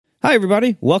Hi,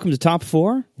 everybody. Welcome to Top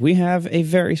 4. We have a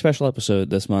very special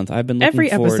episode this month. I've been looking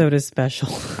Every episode is special.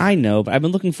 I know, but I've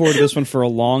been looking forward to this one for a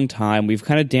long time. We've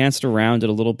kind of danced around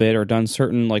it a little bit or done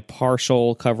certain like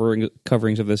partial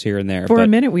coverings of this here and there. For a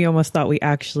minute, we almost thought we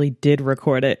actually did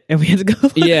record it, and we had to go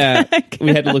look back. We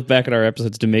had to look back at our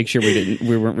episodes to make sure we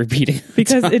weren't repeating.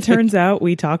 Because it turns out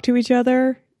we talk to each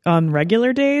other on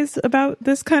regular days about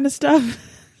this kind of stuff.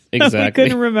 Exactly. We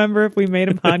couldn't remember if we made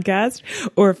a podcast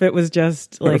or if it was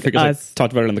just like us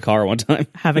talked about it in the car one time,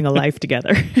 having a life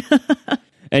together.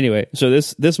 Anyway, so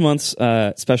this month's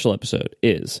special episode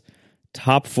is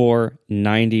Top 4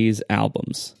 90s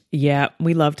albums. Yeah,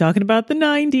 we love talking about the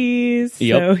 90s.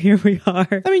 Yep. So here we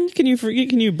are. I mean, can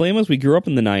you blame us? We grew up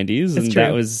in the 90s, and true.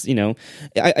 That was,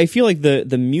 I feel like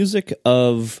the music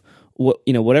of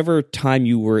whatever time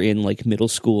you were in, like middle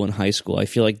school and high school, I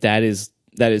feel like that is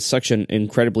such an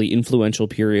incredibly influential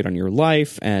period on your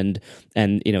life, and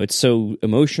it's so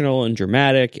emotional and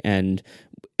dramatic, and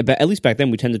at least back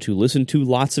then we tended to listen to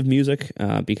lots of music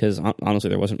because honestly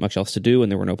there wasn't much else to do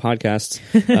and there were no podcasts.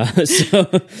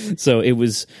 So it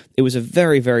was a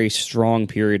very, very strong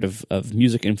period of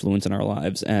music influence in our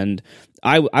lives, and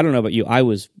I don't know about you, I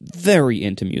was very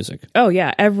into music. Oh,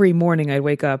 yeah. Every morning I'd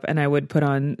wake up and I would put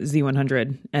on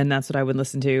Z100, and that's what I would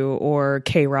listen to, or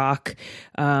K-Rock.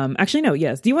 Actually, no,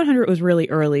 yes. Z100 was really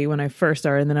early when I first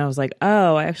started, and then I was like,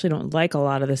 oh, I actually don't like a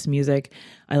lot of this music.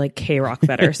 I like K-Rock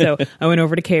better. So I went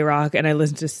over to K-Rock, and I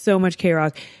listened to so much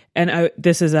K-Rock. And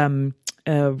this is a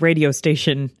radio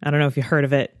station. I don't know if you heard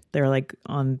of it. They're like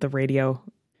on the radio.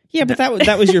 Yeah, but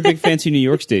that was your big fancy New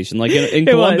York station. Like in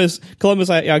Columbus,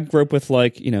 I grew up with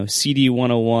like CD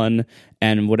 101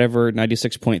 and whatever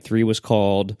 96.3 was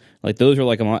called. Like those were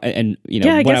like I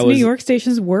guess New York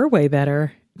stations were way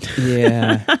better.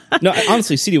 Yeah, no,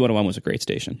 honestly, CD 101 was a great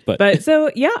station. But so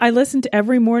yeah, I listened to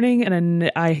every morning, and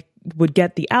I would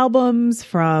get the albums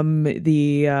from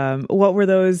the what were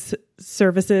those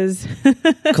services?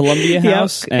 Columbia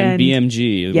House and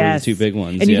BMG were the two big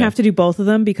ones. And you have to do both of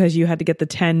them because you had to get the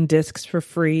 10 discs for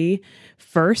free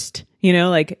first,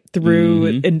 like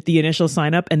through the initial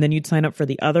sign up, and then you'd sign up for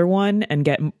the other one and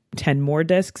get 10 more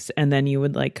discs, and then you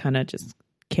would like kind of just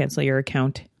cancel your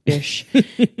account ish.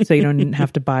 So you don't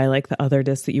have to buy like the other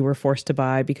discs that you were forced to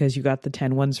buy because you got the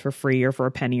 10 ones for free or for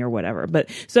a penny or whatever.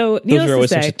 But so those were always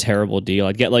such a terrible deal.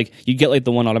 You'd get like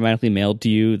the one automatically mailed to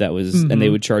you that was, and they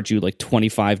would charge you like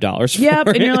 $25 for Yep,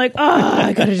 it. and you're like,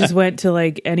 I could have just went to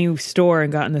like any store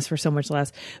and gotten this for so much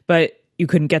less. But you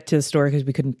couldn't get to the store because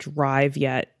we couldn't drive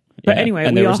yet. But anyway,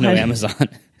 and there was no Amazon.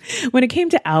 When it came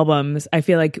to albums, I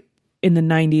feel like in the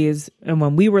 90s, and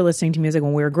when we were listening to music,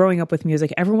 when we were growing up with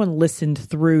music, everyone listened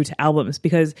through to albums,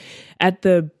 because at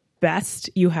the best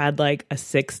you had like a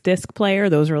 6-disc player.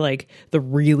 Those were like the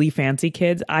really fancy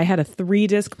kids. I had a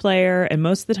 3-disc player, and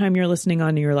most of the time you're listening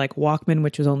on your like Walkman,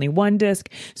 which was only 1 disc.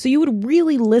 So you would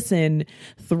really listen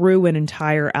through an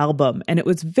entire album, and it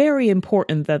was very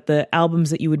important that the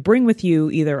albums that you would bring with you,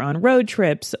 either on road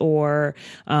trips or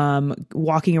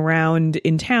walking around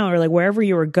in town or like wherever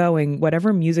you were going,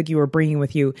 whatever music you were bringing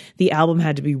with you, the album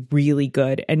had to be really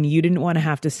good, and you didn't want to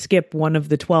have to skip one of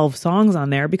the 12 songs on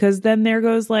there, because then there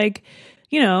goes like,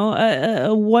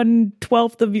 a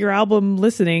 1/12 of your album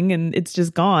listening and it's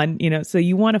just gone, so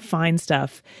you want to find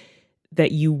stuff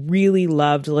that you really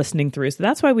loved listening through. So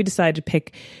that's why we decided to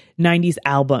pick 90s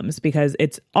albums, because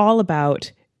it's all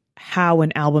about how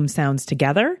an album sounds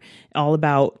together, all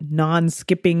about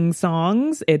non-skipping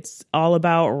songs. It's all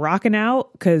about rocking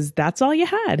out, because that's all you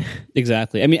had.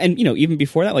 Exactly. I mean, and even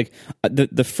before that, like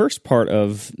the first part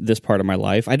of this part of my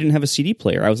life, I didn't have a CD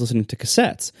player. I was listening to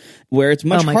cassettes, where it's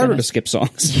much harder to skip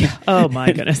songs. Yeah. Oh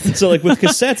my goodness. So like with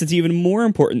cassettes, it's even more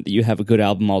important that you have a good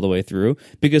album all the way through,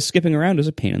 because skipping around is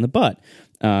a pain in the butt.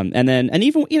 And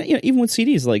even with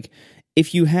CDs, like,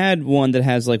 if you had one that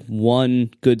has like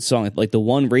one good song, like the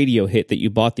one radio hit that you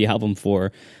bought the album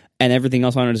for, and everything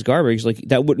else on it is garbage, like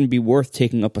that wouldn't be worth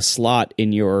taking up a slot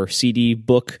in your CD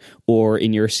book or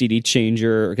in your CD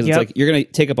changer, because it's like you're going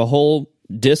to take up a whole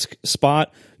disc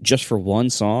spot just for one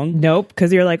song. Nope,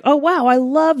 because you're like, oh wow, I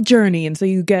love Journey, and so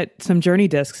you get some Journey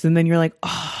discs, and then you're like,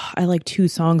 oh, I like 2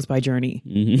 songs by Journey,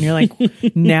 and you're like,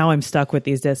 now I'm stuck with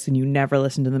these discs, and you never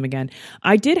listen to them again.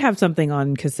 I did have something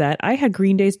on cassette. I had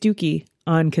Green Day's Dookie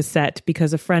on cassette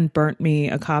because a friend burnt me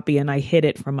a copy, and I hid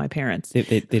it from my parents. They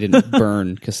didn't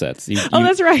burn cassettes.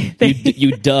 That's right.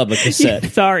 You dub a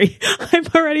cassette. Sorry,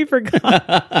 I've already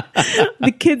forgot.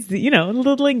 The kids, the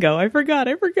lingo. I forgot.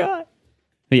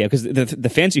 Yeah, because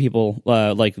the fancy people,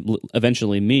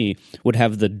 eventually me, would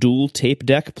have the dual tape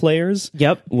deck players.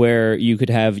 Yep. Where you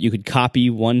could copy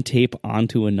one tape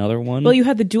onto another one. Well, you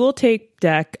had the dual tape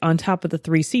deck on top of the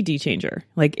 3 CD changer.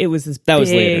 Like it was this was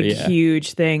later, yeah.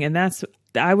 huge thing, and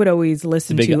I would always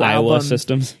listen the big to Iowa albums.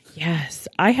 systems. Yes,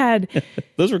 I had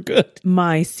those were good.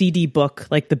 My CD book,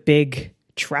 like the big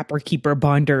Trapper Keeper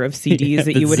binder of CDs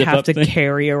that you would have to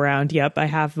carry around. Yep, I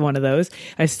have one of those.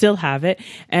 I still have it.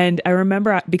 And I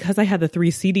remember because I had the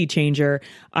 3 CD changer,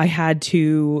 I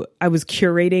was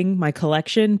curating my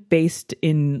collection based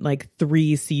in like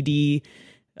 3 CD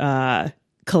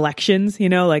collections,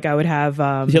 like I would have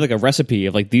you had like a recipe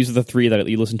of like these are the 3 that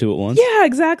you listen to at once. Yeah,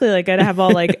 exactly. Like I'd have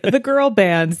all like the girl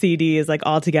band CDs like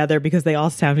all together because they all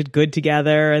sounded good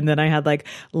together, and then I had like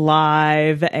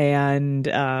Live and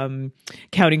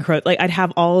Counting Crows. Like I'd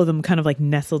have all of them kind of like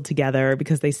nestled together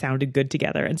because they sounded good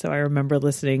together, and so I remember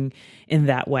listening in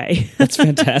that way. That's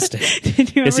fantastic.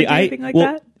 Did you ever do anything like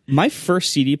that? My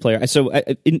first CD player,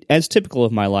 as typical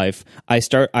of my life, I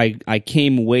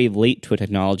came way late to a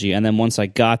technology, and then once I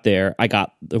got there, I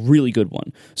got a really good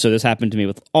one. So this happened to me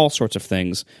with all sorts of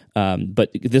things, but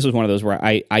this was one of those where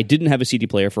I didn't have a CD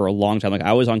player for a long time. Like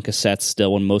I was on cassettes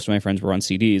still when most of my friends were on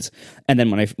CDs, and then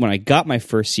when I got my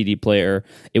first CD player,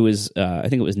 it was I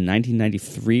think it was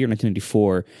 1993 or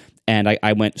 1994, and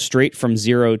I went straight from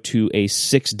 0 to a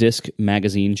 6-disc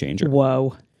magazine changer.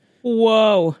 Whoa.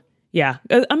 Yeah.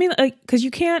 I mean, because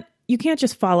you can't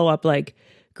just follow up like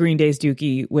Green Day's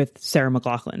Dookie with Sarah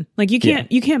McLachlan. Like you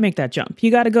can't make that jump. You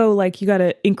got to go you got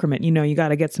to increment, you got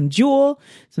to get some Jewel,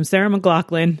 some Sarah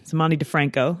McLachlan, some Ani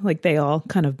DeFranco. Like they all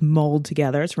kind of mold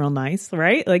together. It's real nice,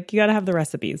 right? Like you got to have the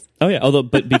recipes. Oh yeah.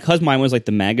 But because mine was like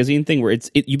the magazine thing where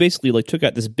you basically like took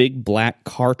out this big black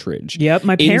cartridge. Yep.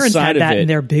 My parents had that in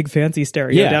their big fancy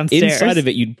stereo downstairs. Inside of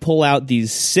it, you'd pull out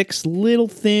these 6 little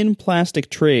thin plastic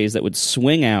trays that would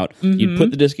swing out. Mm-hmm. You'd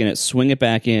put the disc in it, swing it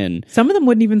back in. Some of them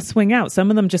wouldn't even swing out. Some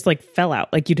of them just like fell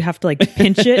out. Like you'd have to like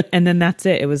pinch it and then that's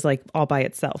it. It was like all by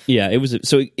itself. Yeah, it was.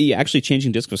 So actually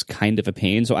changing discs was kind of a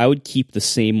pain. So I would keep the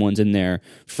same ones in there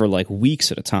for like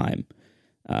weeks at a time.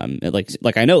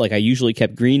 Like I know, like I usually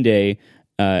kept Green Day.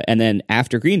 And then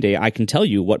after Green Day, I can tell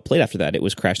you what played after that. It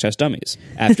was Crash Test Dummies.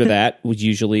 After that was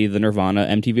usually the Nirvana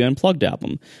MTV Unplugged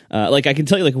album. I can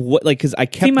tell you because I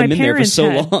kept them in there for so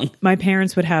long. My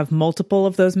parents would have multiple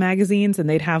of those magazines, and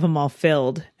they'd have them all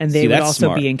filled, and they would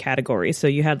also be in categories. So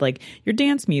you had like your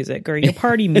dance music or your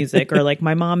party music, or like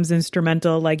my mom's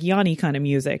instrumental, like Yanni kind of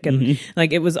music, and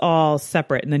like it was all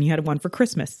separate. And then you had one for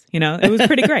Christmas. It was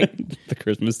pretty great. The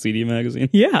Christmas CD magazine.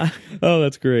 Yeah. Oh,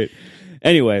 that's great.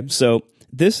 Anyway, so.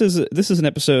 This is an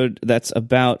episode that's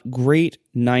about great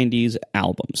 90s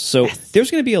albums. So there's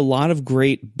going to be a lot of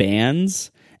great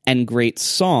bands and great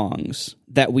songs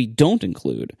that we don't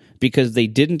include because they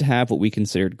didn't have what we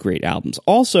considered great albums.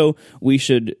 Also, we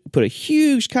should put a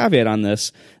huge caveat on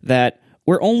this that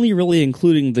we're only really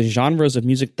including the genres of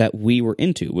music that we were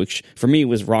into, which for me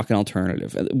was rock and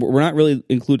alternative. We're not really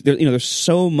including, there's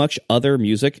so much other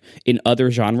music in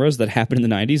other genres that happened in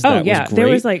the 90s. Oh, yeah. There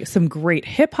was like some great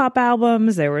hip hop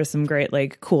albums. There were some great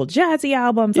like cool jazzy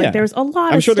albums. Like there's a lot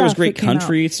of I'm sure there was stuff great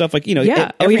country stuff like,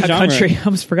 every genre. Country. I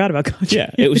almost forgot about country. Yeah,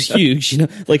 it was huge.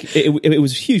 Like it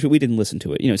was huge, but we didn't listen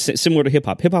to it. Similar to hip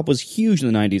hop. Hip hop was huge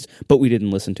in the 90s, but we didn't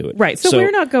listen to it. Right. So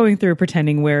we're not going through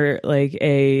pretending we're like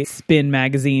a spin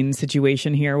magazine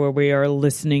situation here where we are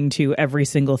listening to every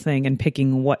single thing and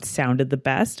picking what sounded the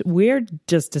best. We're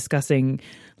just discussing,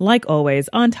 like always,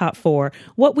 on Top 4,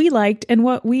 what we liked and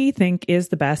what we think is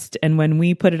the best. And when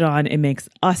we put it on, it makes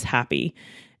us happy,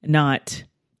 not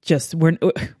just we're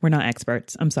not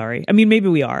experts. I'm sorry. I mean, maybe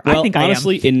we are. Well, I think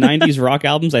honestly, I am. in 90s rock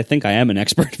albums, I think I am an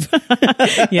expert.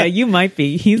 Yeah, you might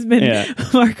be.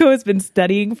 Marco has been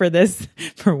studying for this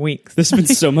for weeks. This has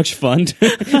been so much fun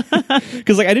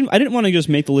because I didn't want to just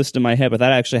make the list in my head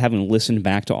without actually having listened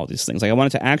back to all these things. Like I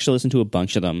wanted to actually listen to a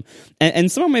bunch of them,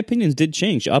 and some of my opinions did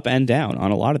change up and down on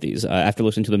a lot of these after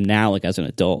listening to them now, like as an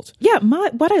adult. Yeah,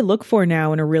 what I look for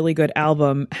now in a really good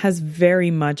album has very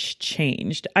much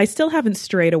changed. I still haven't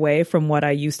strayed away from what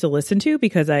I used to listen to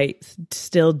because I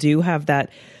still do have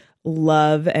that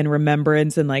love and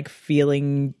remembrance and like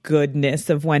feeling goodness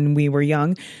of when we were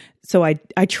young. So I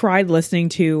tried listening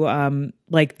to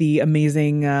like the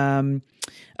amazing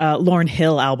Lauryn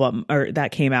Hill album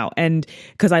that came out, and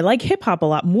because I like hip hop a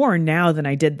lot more now than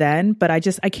I did then, but I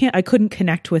couldn't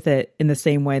connect with it in the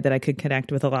same way that I could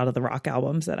connect with a lot of the rock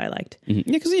albums that I liked.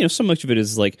 Mm-hmm. Yeah, because so much of it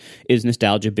is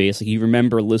nostalgia based. Like you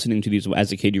remember listening to these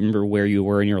as a kid, you remember where you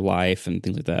were in your life and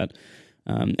things like that.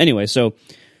 Anyway, so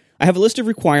I have a list of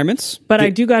requirements, but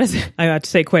I got to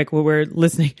say quick while we're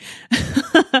listening.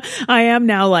 I am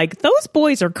now like, those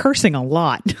boys are cursing a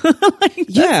lot. Like,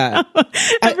 Yeah.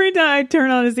 every time I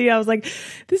turn on a CD, I was like,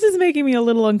 this is making me a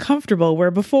little uncomfortable.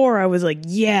 Where before I was like,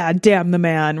 yeah, damn the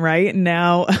man, right? And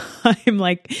now I'm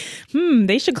like,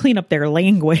 they should clean up their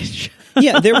language.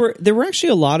 Yeah, there were actually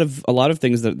a lot of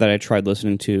things that I tried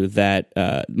listening to that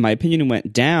my opinion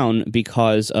went down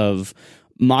because of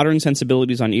modern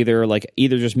sensibilities on either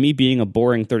just me being a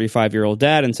boring 35-year-old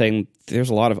dad and saying there's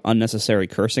a lot of unnecessary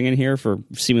cursing in here for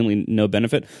seemingly no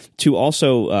benefit, to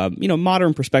also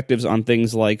modern perspectives on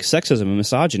things like sexism and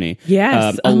misogyny.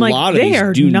 Yes, a lot they are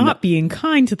of these not being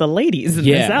kind to the ladies in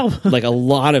this album. like a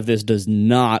lot of this does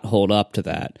not hold up to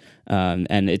that,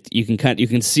 and you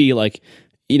can see like.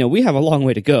 We have a long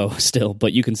way to go still,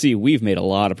 but you can see we've made a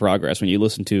lot of progress when you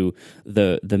listen to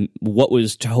the what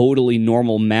was totally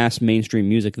normal mass mainstream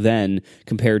music then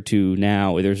compared to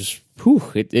now. There's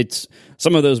it's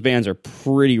some of those bands are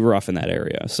pretty rough in that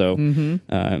area. So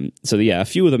a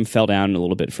few of them fell down a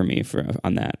little bit for me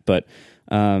on that, but.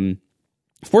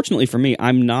 Fortunately for me,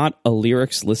 I'm not a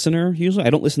lyrics listener. Usually, I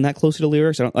don't listen that closely to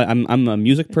lyrics. I'm a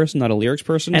music person, not a lyrics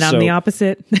person. And I'm the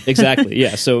opposite. Exactly.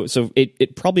 Yeah. So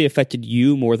it probably affected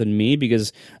you more than me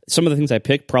because some of the things I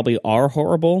picked probably are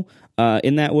horrible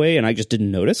in that way, and I just didn't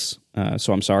notice.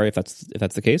 So I'm sorry if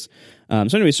that's the case.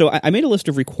 So I made a list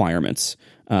of requirements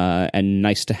and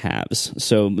nice to haves.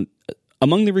 So.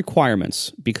 Among the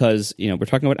requirements, because we're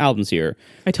talking about albums here.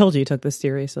 I told you took this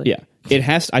seriously. Yeah, it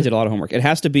has. I did a lot of homework. It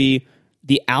has to be.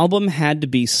 The album had to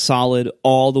be solid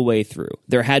all the way through.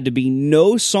 There had to be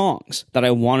no songs that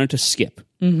I wanted to skip.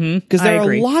 Because there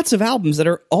are lots of albums that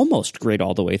are almost great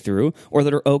all the way through, or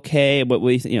that are okay, but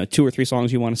with 2 or 3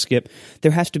 songs you want to skip.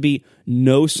 There has to be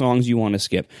no songs you want to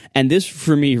skip, and this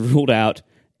for me ruled out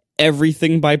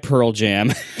everything by Pearl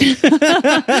Jam.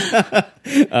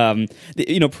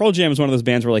 Pearl Jam is one of those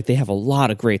bands where like they have a lot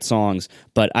of great songs,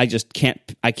 but I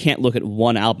can't look at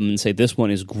one album and say this one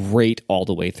is great all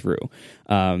the way through.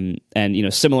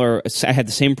 Similar, I had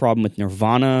the same problem with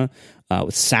Nirvana,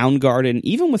 with Soundgarden,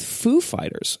 even with Foo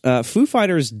Fighters. Foo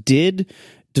Fighters did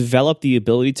develop the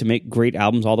ability to make great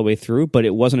albums all the way through, but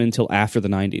it wasn't until after the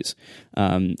 90s.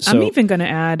 I'm even going to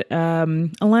add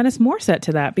Alanis Morissette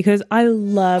to that because I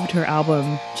loved her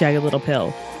album Jagged Little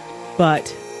Pill,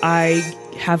 but I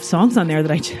have songs on there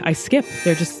that I skip.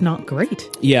 They're just not great.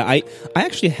 Yeah, I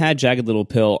actually had Jagged Little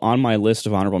Pill on my list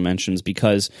of honorable mentions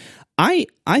because I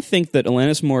think that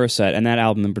Alanis Morissette and that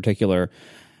album in particular,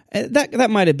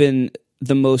 that might have been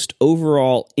the most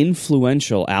overall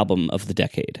influential album of the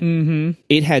decade. Mm-hmm.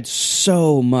 It had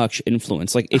so much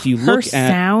influence. Like if you look at her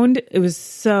sound, it was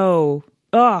so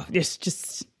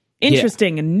just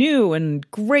interesting and new and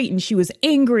great. And she was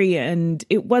angry, and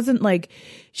it wasn't like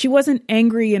she wasn't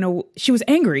angry she was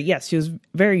angry. Yes, she was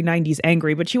very 90s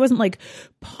angry, but she wasn't like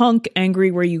punk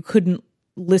angry where you couldn't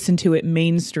listen to it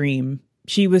mainstream.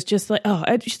 She was just like,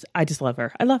 I just love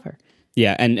her. I love her.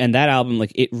 Yeah, and that album,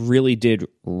 like, it really did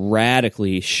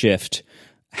radically shift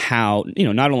how,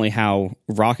 not only how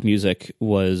rock music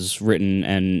was written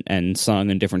and sung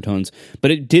in different tones, but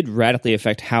it did radically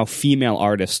affect how female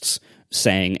artists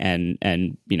sang and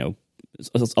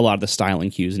a lot of the styling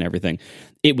cues and everything.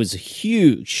 It was a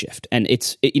huge shift, and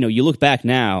you look back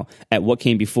now at what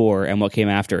came before and what came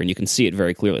after, and you can see it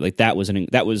very clearly. Like that was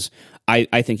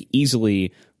I think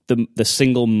easily the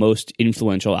single most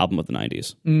influential album of the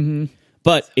 90s. Mm-hmm.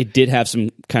 But it did have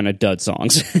some kind of dud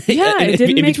songs. Yeah, it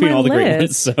didn't in make between my all the list. great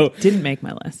ones. So didn't make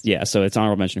my list. Yeah, so it's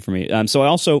honorable mention for me. So I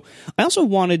also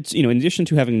wanted, in addition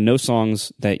to having no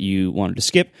songs that you wanted to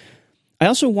skip, I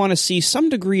also want to see some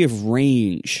degree of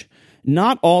range.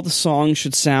 Not all the songs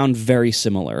should sound very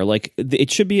similar. Like it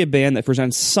should be a band that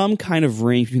presents some kind of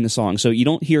range between the songs. So you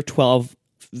don't hear 12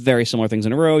 very similar things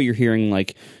in a row. You're hearing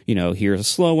like, here's a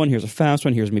slow one, here's a fast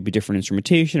one, here's maybe different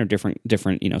instrumentation or different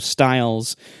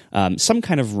styles, some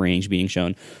kind of range being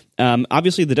shown.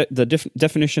 Obviously, the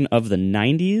definition of the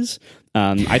 90s,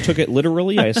 I took it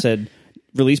literally. I said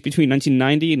released between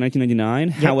 1990 and 1999.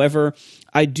 Yep. However,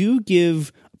 I do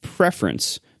give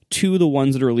preference to the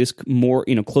ones that are released more,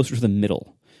 closer to the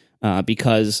middle.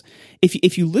 Because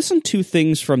if you listen to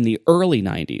things from the early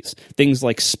 90s, things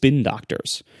like Spin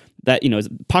Doctors, that,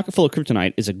 Pocket Full of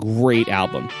Kryptonite is a great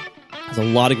album. There's a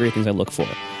lot of great things I look for.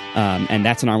 And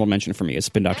that's an honorable mention for me, is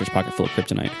Spin Doctor's Pocket Full of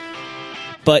Kryptonite.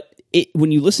 But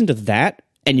when you listen to that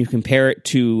and you compare it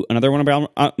to another one of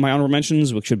my honorable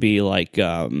mentions, which would be like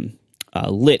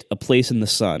Lit, A Place in the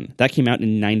Sun. That came out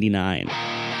in 99.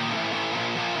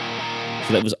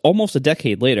 So that was almost a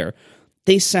decade later.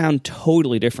 they sound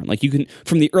totally different. Like, you can,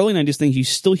 from the early 90s things, you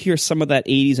still hear some of that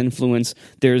 80s influence.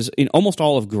 There's, in almost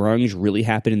all of grunge really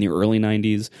happened in the early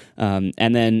 90s.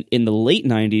 And then in the late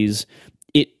 90s,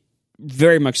 it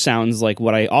very much sounds like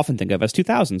what I often think of as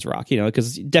 2000s rock,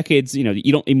 because decades,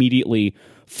 you don't immediately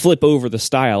flip over the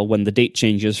style when the date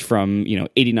changes from,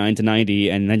 89 to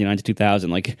 90 and 99 to 2000.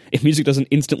 Like, if music doesn't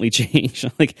instantly change,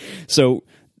 so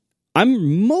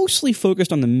I'm mostly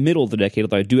focused on the middle of the decade,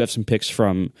 although I do have some picks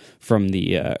from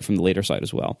the later side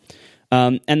as well.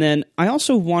 And then I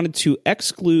also wanted to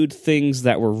exclude things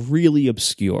that were really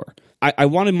obscure. I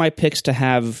wanted my picks to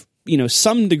have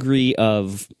some degree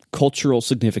of cultural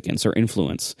significance or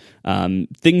influence,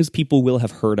 things people will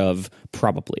have heard of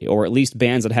probably, or at least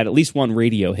bands that had at least one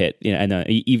radio hit, and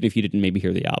even if you didn't maybe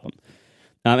hear the album.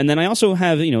 And then I also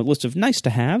have a list of nice to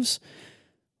haves.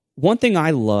 One thing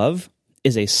I love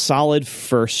is a solid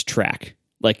first track.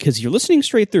 Like, because you're listening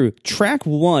straight through, track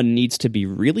 1 needs to be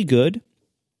really good,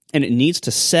 and it needs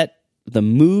to set the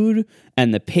mood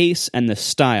and the pace and the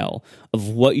style of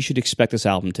what you should expect this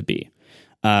album to be.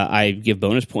 I give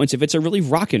bonus points if it's a really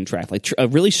rockin' track, like a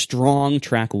really strong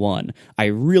track 1. I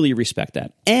really respect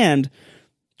that. And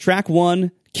track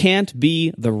 1 can't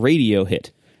be the radio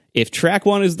hit. If track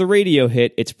 1 is the radio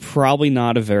hit, it's probably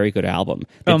not a very good album.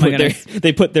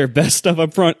 They put their best stuff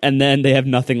up front, and then they have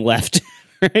nothing left.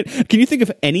 Right? Can you think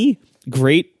of any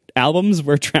great albums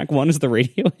where track 1 is the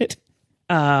radio hit?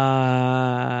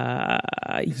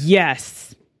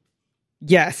 Yes.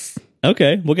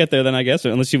 Okay, we'll get there then, I guess,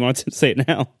 unless you want to say it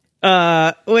now.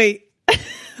 Wait.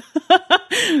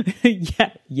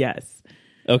 Yes.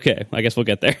 Okay, I guess we'll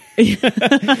get there.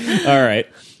 All right.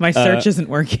 My search isn't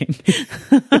working.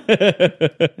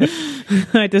 I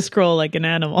had to scroll like an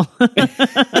animal. All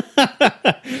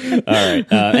right.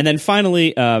 And then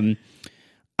finally,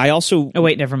 I also... Oh,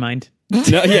 wait, never mind. No,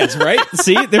 yes, right?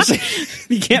 See?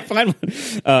 You can't find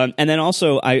one. And then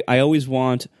also, I always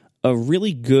want a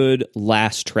really good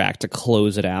last track to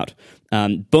close it out.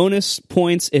 Bonus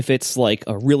points if it's like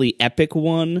a really epic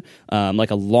one,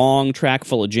 like a long track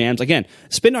full of jams. Again,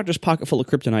 Spin Doctor's Pocket Full of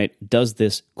Kryptonite does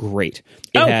this great.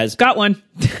 It has got one.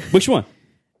 Which one?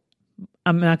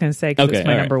 I'm not going to say because it's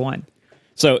my number one.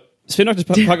 So, Spin Doctor's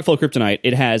Pocket Full of Kryptonite,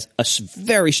 it has a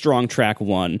very strong track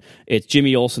 1. It's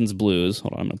Jimmy Olsen's Blues.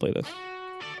 Hold on, I'm going to play this.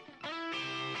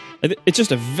 It's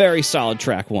just a very solid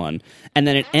track 1. And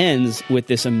then it ends with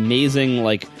this amazing,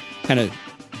 like, kind of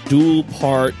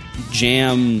dual-part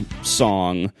jam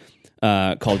song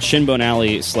called Shinbone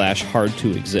Alley / Hard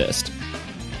to Exist.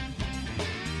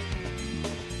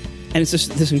 And it's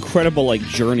just this incredible, like,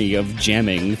 journey of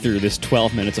jamming through this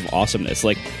 12 minutes of awesomeness.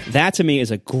 Like, that to me is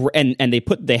a great... And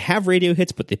they have radio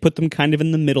hits, but they put them kind of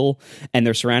in the middle, and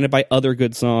they're surrounded by other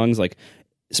good songs. Like,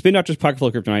 Spin Doctor's Pocket Full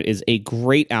of Kryptonite is a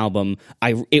great album.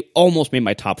 It almost made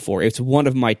my top 4. It's one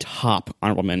of my top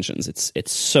honorable mentions.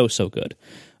 It's so good.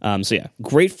 So yeah,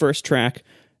 great first track,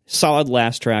 solid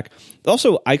last track.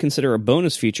 Also, I consider a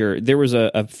bonus feature. There was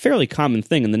a fairly common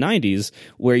thing in the 90s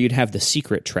where you'd have the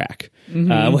secret track,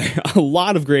 where a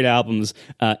lot of great albums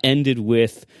ended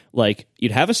with, like,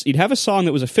 you'd have a song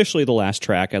that was officially the last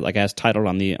track, like as titled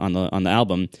on the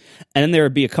album, and then there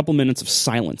would be a couple minutes of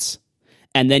silence.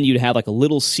 And then you'd have like a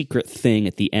little secret thing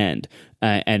at the end.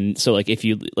 And so like if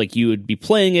you would be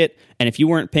playing it, and if you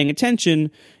weren't paying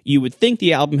attention, you would think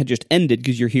the album had just ended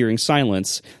because you're hearing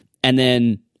silence. And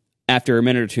then after a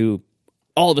minute or two,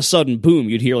 all of a sudden, boom,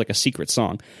 you'd hear like a secret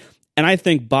song. And I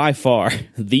think by far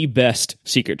the best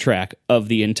secret track of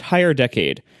the entire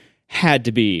decade had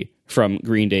to be from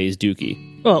Green Day's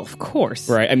Dookie. Well, of course.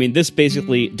 Right? I mean, this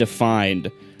basically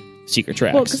defined secret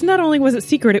tracks. Well, because not only was it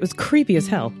secret, it was creepy as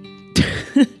hell.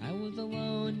 I was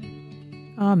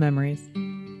alone. Oh, memories.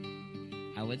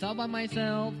 I was all by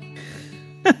myself.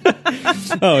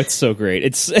 Oh, it's so great.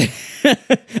 It's,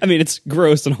 I mean, it's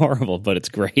gross and horrible, but it's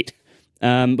great.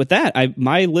 With that,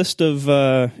 my list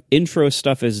of intro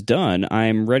stuff is done.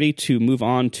 I'm ready to move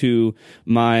on to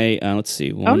my, let's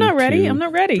see. I'm not ready.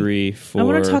 3, 4. I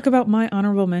want to talk about my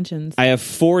honorable mentions. I have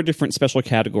 4 different special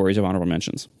categories of honorable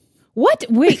mentions. What?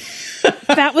 Wait,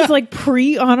 that was like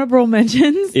pre-honorable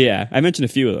mentions? Yeah, I mentioned a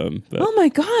few of them. But oh my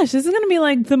gosh, this is going to be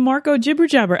like the Marco Jibber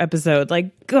Jabber episode.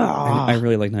 Like, I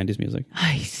really like 90s music.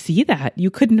 I see that. You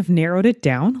couldn't have narrowed it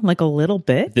down like a little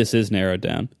bit? This is narrowed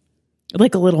down.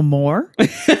 Like a little more?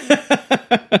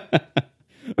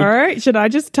 All right, should I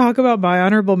just talk about my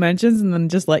honorable mentions and then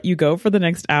just let you go for the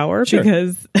next hour? Sure.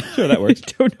 Because sure, that works.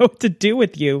 I don't know what to do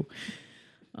with you.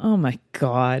 Oh my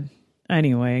God.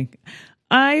 Anyway,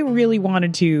 I really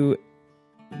wanted to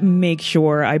make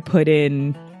sure I put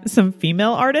in some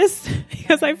female artists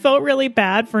because I felt really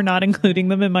bad for not including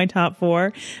them in my top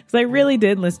 4. Because I really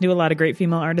did listen to a lot of great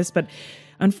female artists, but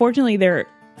unfortunately their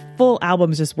full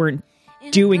albums just weren't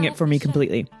doing it for me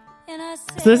completely.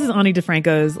 So this is Ani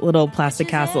DiFranco's Little Plastic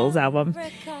Castles album.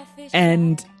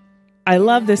 And I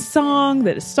love this song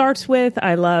that it starts with.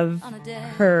 I love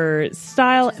her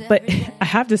style. But I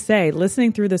have to say,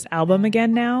 listening through this album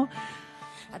again now,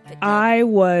 I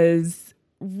was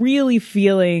really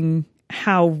feeling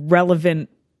how relevant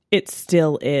it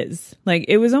still is. Like,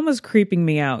 it was almost creeping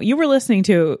me out. You were listening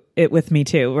to it with me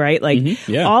too, right? Like,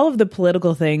 all of the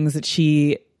political things that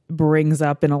she brings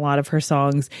up in a lot of her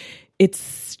songs, it's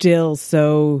still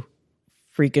so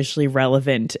freakishly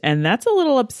relevant, and that's a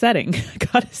little upsetting, I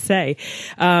gotta say.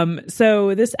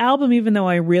 So this album, even though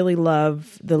I really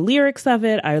love the lyrics of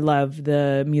it, I love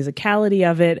the musicality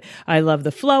of it, I love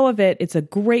the flow of it, it's a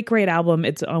great album.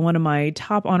 It's one of my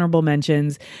top honorable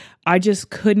mentions. I just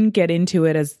couldn't get into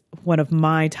it as one of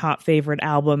my top favorite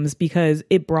albums because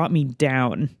it brought me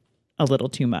down a little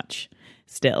too much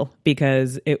still,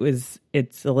 because it's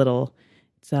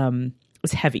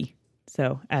heavy.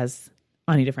 So, as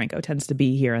Ani DiFranco tends to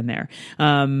be here and there.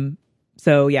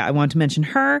 So yeah, I want to mention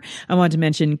her. I want to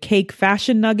mention Cake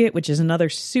Fashion Nugget, which is another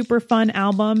super fun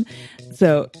album.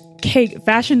 So Cake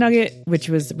Fashion Nugget, which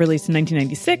was released in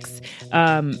 1996.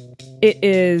 It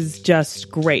is just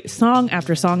great. Song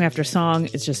after song after song.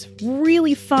 It's just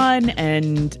really fun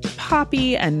and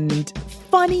poppy and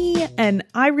funny. And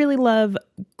I really love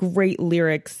great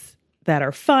lyrics that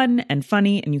are fun and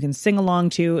funny and you can sing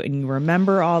along to and you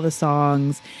remember all the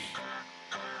songs.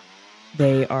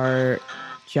 They are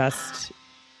just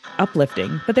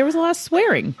uplifting, but there was a lot of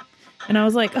swearing. And I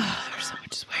was like, oh, there's so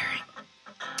much swearing.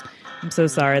 I'm so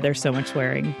sorry there's so much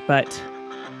swearing, but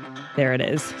there it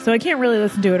is. So I can't really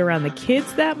listen to it around the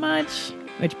kids that much,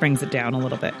 which brings it down a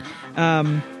little bit.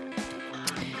 So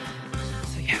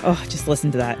yeah, just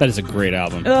listen to that. That is a great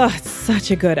album. Oh, it's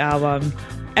such a good album.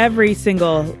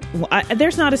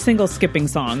 There's not a single skipping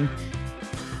song.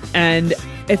 And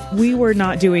if we were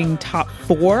not doing top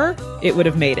 4, it would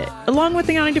have made it. Along with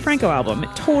the Ani DiFranco album,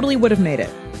 it totally would have made it.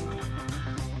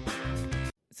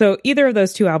 So either of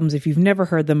those two albums, if you've never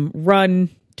heard them, run,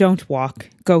 don't walk,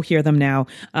 go hear them now.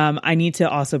 I need to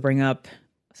also bring up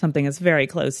something that's very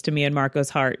close to me and Marco's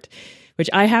heart, which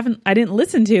I didn't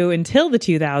listen to until the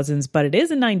 2000s, but it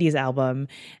is a 90s album.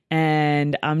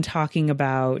 And I'm talking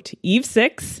about Eve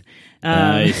 6.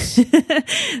 Nice.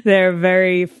 Their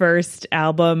very first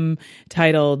album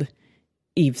titled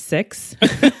Eve 6,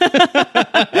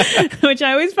 which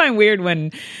I always find weird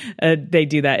when they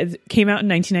do that. It came out in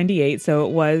 1998, so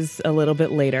it was a little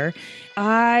bit later.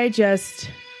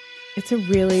 It's a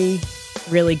really,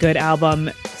 really good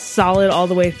album. Solid all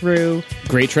the way through.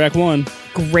 Great track 1.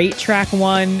 Great track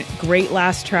 1. Great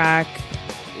last track.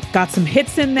 Got some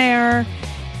hits in there.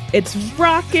 It's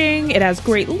rocking. It has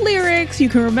great lyrics. You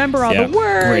can remember all the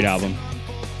words. Great album.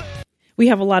 We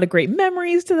have a lot of great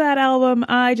memories to that album.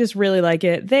 I just really like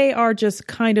it. They are just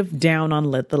kind of down on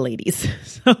the ladies.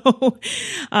 So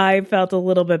I felt a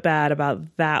little bit bad about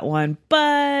that one,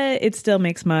 but it still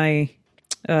makes my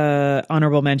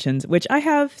honorable mentions, which I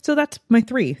have. So that's my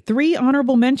 3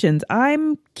 honorable mentions.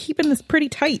 I'm keeping this pretty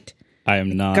tight. I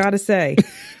am not. Gotta say.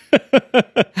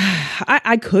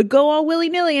 I could go all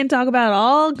willy-nilly and talk about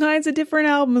all kinds of different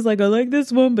albums. Like, I like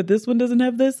this one, but this one doesn't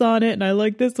have this on it. And I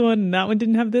like this one, and that one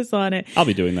didn't have this on it. I'll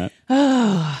be doing that.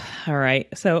 Oh, all right.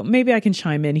 So maybe I can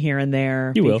chime in here and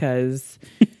there. You will. Because,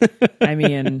 I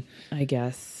mean, I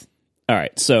guess. All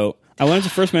right. So I wanted to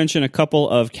first mention a couple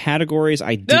of categories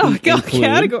I didn't include.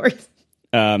 Categories.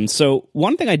 So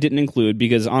one thing I didn't include,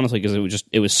 because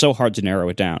it was so hard to narrow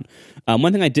it down.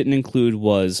 One thing I didn't include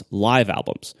was live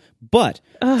albums, but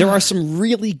there are some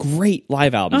really great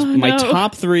live albums. My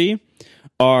top 3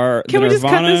 are Can we just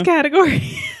cut this category?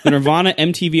 the Nirvana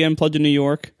MTV Unplugged in New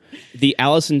York, the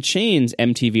Alice in Chains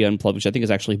MTV Unplugged, which I think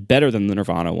is actually better than the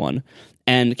Nirvana one,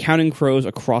 and Counting Crows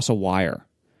Across a Wire.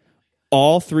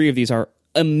 All 3 of these are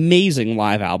amazing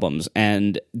live albums,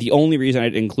 and the only reason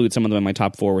I'd include some of them in my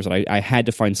top 4 was that I had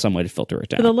to find some way to filter it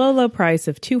down. For the low price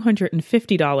of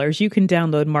 $250, you can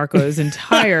download Marco's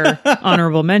entire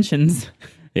honorable mentions.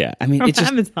 Yeah, I mean, it's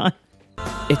just Amazon.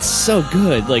 It's so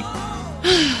good. Like,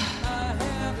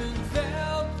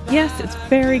 yes, it's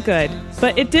very good,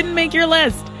 but it didn't make your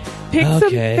list. Pick some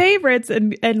favorites,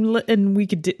 and we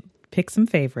could pick some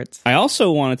favorites. I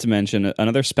also wanted to mention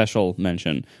another special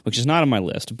mention, which is not on my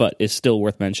list, but is still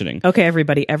worth mentioning. Okay,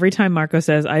 everybody. Every time Marco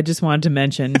says, I just wanted to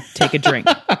mention, take a drink.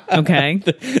 Okay?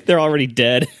 They're already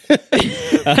dead.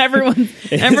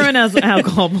 Everyone has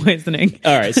alcohol poisoning.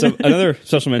 All right, so another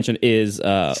special mention is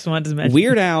Just wanted to mention.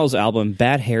 Weird Al's album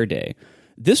Bad Hair Day.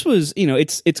 This was,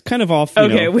 it's kind of off.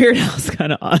 Okay, Weird Al's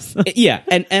kind of awesome. Yeah,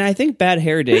 and I think Bad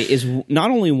Hair Day is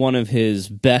not only one of his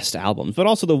best albums, but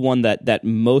also the one that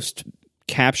most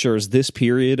captures this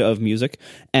period of music.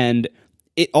 And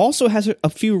it also has a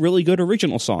few really good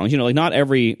original songs. Like not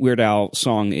every Weird Al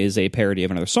song is a parody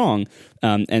of another song.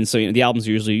 And so the albums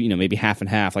are usually, maybe half and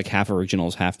half, like half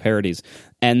originals, half parodies.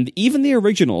 And even the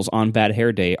originals on Bad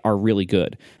Hair Day are really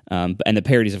good. And the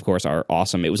parodies, of course, are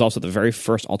awesome. It was also the very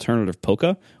first alternative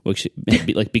polka, which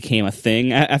became a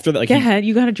thing after that. Go ahead,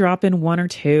 you got to drop in one or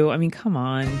two. I mean, come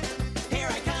on. Here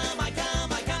I come,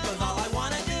 'cause all I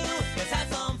wanna do is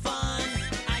have some fun.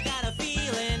 I got a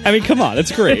feeling. I mean, come on,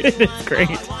 it's great. It's great.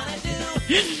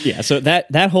 Yeah, so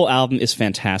that whole album is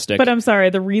fantastic. But I'm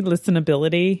sorry, the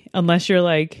re-listenability, unless you're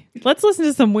like, let's listen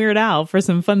to some Weird Al for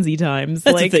some funsy times.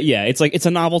 That's it's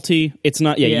a novelty. It's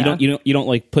not. Yeah. You don't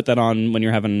like put that on when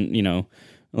you're having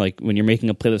like when you're making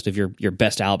a playlist of your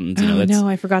best albums. No,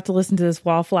 I forgot to listen to this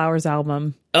Wallflowers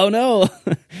album. Oh no.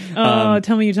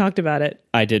 Tell me you talked about it.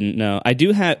 I didn't know. I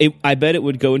do have. I bet it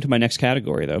would go into my next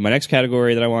category though. My next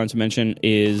category that I wanted to mention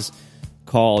is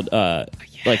called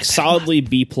solidly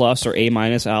B+ or A-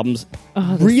 albums.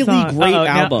 Really song. great Uh-oh,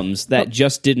 albums that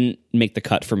just didn't make the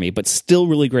cut for me, but still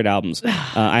really great albums.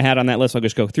 I had on that list. I'll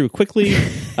just go through quickly.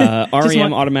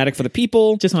 REM, Automatic for the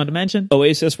People. Just wanted to mention.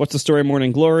 Oasis, What's the Story,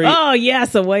 Morning Glory. Oh,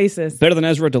 yes, Oasis. Better Than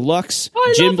Ezra Deluxe.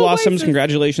 I Gin love Blossoms, Oasis.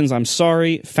 Congratulations, I'm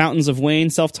Sorry. Fountains of Wayne,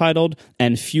 self-titled.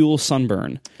 And Fuel,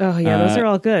 Sunburn. Oh, yeah, those are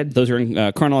all good. Those are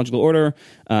in chronological order.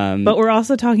 But we're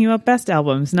also talking about best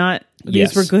albums, not these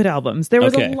Yes. were good albums. There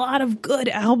was Okay. a lot of good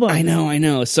albums. I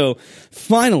know. So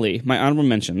finally, my honorable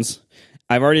mentions.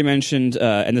 I've already mentioned,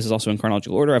 and this is also in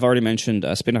chronological order, I've already mentioned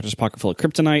Spin Doctor's Pocket Full of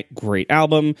Kryptonite, great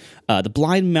album. The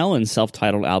Blind Melon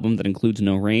self-titled album that includes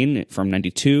No Rain from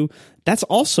 92. That's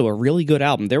also a really good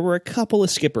album. There were a couple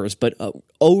of skippers, but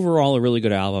overall a really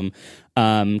good album.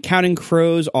 Counting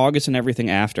Crows, August and Everything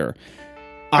After.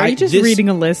 Are you just reading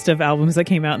a list of albums that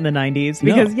came out in the 90s?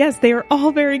 Because, yes, they are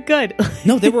all very good.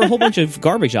 No, there were a whole bunch of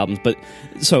garbage albums, but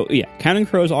so yeah, Counting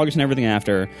Crows, August and Everything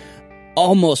After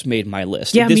almost made my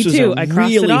list. Yeah, this me too. was a I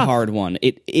crossed it really off. hard one.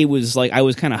 It was like I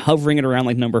was kind of hovering it around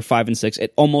like number 5 and 6.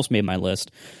 It almost made my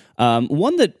list.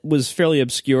 One that was fairly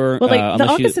obscure. Well, like the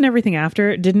August and Everything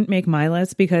After didn't make my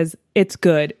list because it's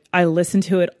good. I listened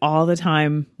to it all the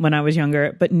time when I was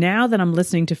younger. But now that I'm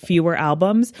listening to fewer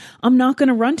albums, I'm not going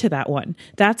to run to that one.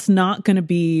 That's not going to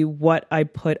be what I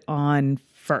put on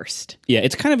first. Yeah,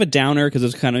 it's kind of a downer because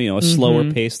it's kind of a slower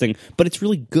paced thing, but it's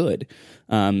really good.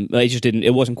 I just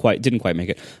didn't quite make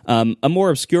it. A more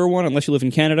obscure one, unless you live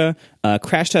in Canada,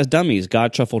 Crash Test Dummies,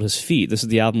 God Shuffled His Feet. This is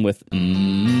the album with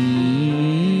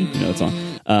that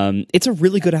song. It's a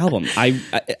really good album. I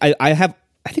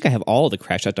think I have all of the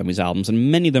Crash Test Dummies albums,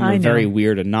 and many of them are very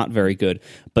weird and not very good.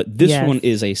 But this one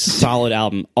is a solid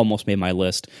album. Almost made my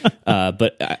list,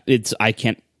 but I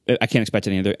can't expect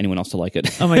anyone else to like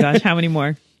it. Oh my gosh, how many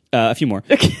more? A few more.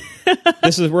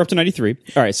 We're up to 93.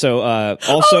 All right, so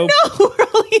also We're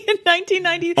only in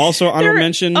 1990. also honorable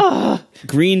mention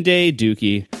Green Day,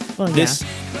 Dookie. Well, This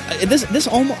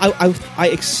almost I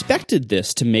expected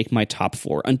this to make my top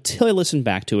 4 until I listened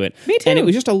back to it. Me too. And it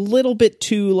was just a little bit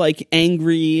too like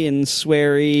angry and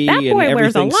sweary. That boy and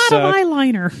wears a everything lot sucked. of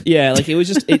eyeliner. Yeah, like it was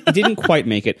just it didn't quite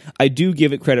make it. I do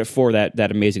give it credit for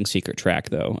that amazing secret track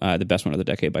though, the best one of the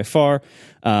decade by far.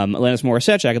 Alanis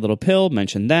Morissette, Jagged Little Pill,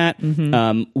 mentioned that.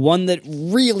 One that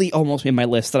really almost made my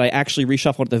list that I actually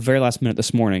reshuffled at the very last minute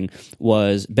this morning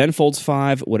was Ben Folds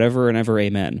 5, Whatever and Ever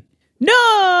Amen.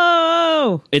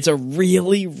 No! It's a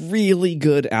really, really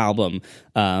good album,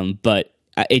 but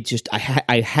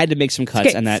I had to make some cuts,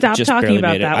 Okay, and that stop just talking barely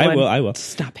about made that it. one. I will.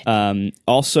 Stop it.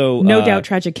 Also, No Doubt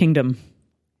Tragic Kingdom.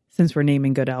 Since we're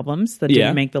naming good albums that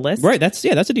didn't make the list. Right, that's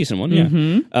a decent one, yeah.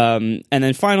 And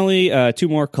then finally, 2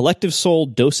 more. Collective Soul,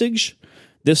 Dosage.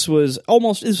 This was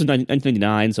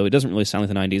 1999, so it doesn't really sound like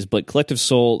the 90s, but Collective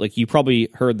Soul, like you probably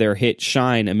heard their hit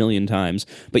Shine a million times,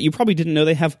 but you probably didn't know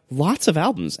they have lots of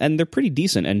albums, and they're pretty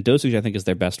decent, and Dosage, I think, is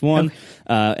their best one.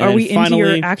 Okay. Are we into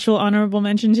your actual honorable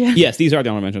mentions yet? Yes, these are the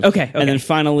honorable mentions. Okay. And then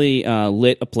finally,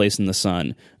 Lit, A Place in the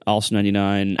Sun, also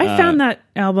 99. I found that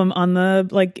album on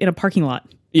in a parking lot.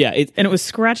 Yeah, and it was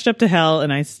scratched up to hell,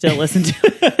 and I still listen to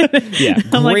it. Yeah,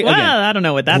 I'm like, great, well, again, I don't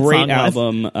know what that great song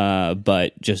was. album,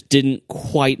 but just didn't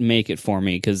quite make it for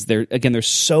me because there's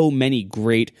so many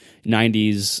great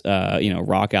 '90s,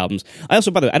 rock albums. I also,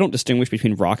 by the way, I don't distinguish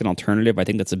between rock and alternative. I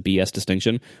think that's a BS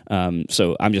distinction.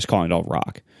 So I'm just calling it all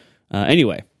rock.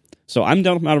 Anyway, so I'm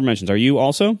done with my honorable mentions. Are you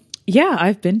also? Yeah,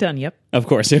 I've been done. Yep. Of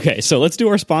course. Okay, so let's do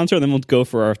our sponsor, and then we'll go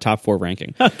for our top 4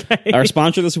 ranking. Okay. Our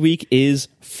sponsor this week is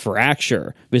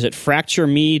Fracture. Visit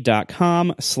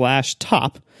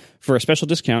fractureme.com/top for a special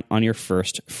discount on your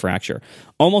first Fracture.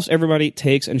 Almost everybody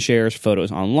takes and shares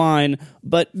photos online,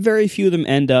 but very few of them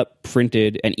end up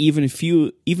printed, and even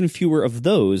fewer of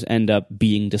those end up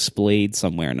being displayed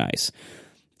somewhere nice.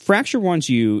 Fracture wants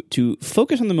you to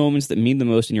focus on the moments that mean the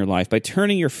most in your life by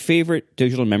turning your favorite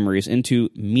digital memories into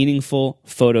meaningful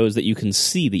photos that you can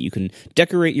see, that you can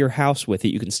decorate your house with,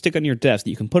 that you can stick on your desk,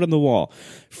 that you can put on the wall.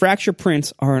 Fracture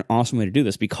prints are an awesome way to do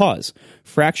this because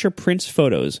Fracture prints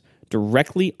photos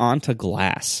directly onto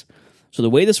glass. So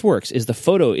the way this works is the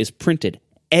photo is printed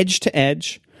edge to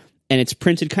edge, and it's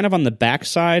printed kind of on the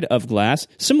backside of glass,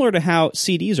 similar to how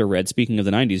CDs are read, speaking of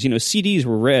the 90s. You know, CDs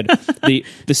were read, the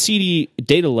CD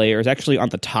data layer is actually on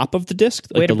the top of the disc.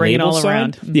 Way like to the bring it label all side.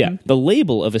 around. Mm-hmm. Yeah, the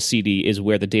label of a CD is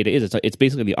where the data is. It's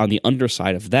basically on the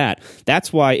underside of that.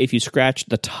 That's why if you scratch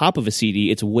the top of a CD,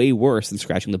 it's way worse than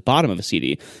scratching the bottom of a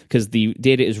CD, because the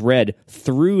data is read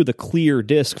through the clear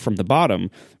disc from the bottom,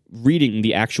 reading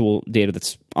the actual data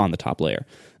that's on the top layer.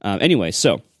 Anyway,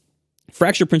 so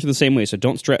Fracture prints are the same way, so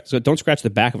don't scratch the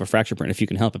back of a Fracture print if you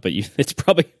can help it, but it's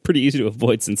probably pretty easy to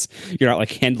avoid since you're not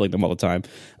like handling them all the time.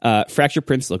 Fracture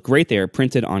prints look great. They are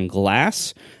printed on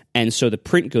glass, and so the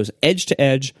print goes edge to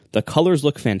edge. The colors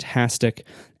look fantastic,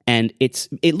 and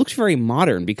it looks very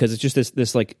modern because it's just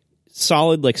this like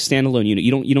solid like standalone unit.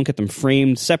 You don't get them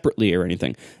framed separately or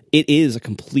anything. It is a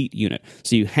complete unit.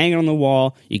 So you hang it on the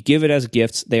wall, you give it as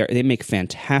gifts. They make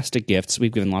fantastic gifts.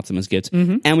 We've given lots of them as gifts,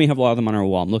 and we have a lot of them on our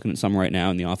wall. I'm looking at some right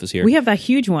now in the office here. We have that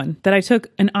huge one that I took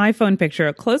an iPhone picture,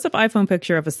 a close-up iPhone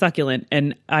picture of a succulent,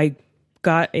 and I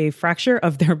got a Fracture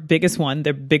of their biggest one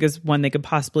they could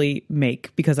possibly make,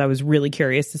 because I was really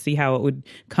curious to see how it would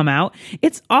come out.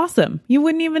 It's awesome. You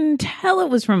wouldn't even tell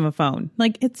it was from a phone.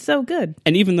 Like, it's so good.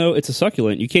 And even though it's a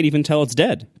succulent, you can't even tell it's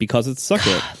dead because it's a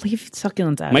succulent. Leave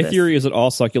succulents out My of this. theory is that all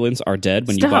succulents are dead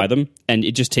when you buy them, and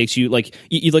it just takes you like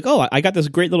you're like, oh, I got this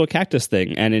great little cactus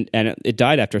thing, and it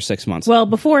died after 6 months. Well,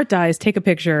 before it dies, take a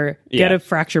picture, get Yeah. a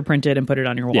Fracture printed, and put it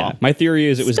on your wall. Yeah, my theory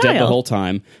is it was dead the Style. whole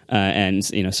time, and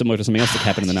similar to something else that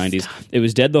happened in the 90s, it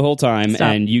was dead the whole time,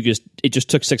 Stop. and it just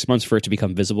took 6 months for it to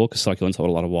become visible because succulents hold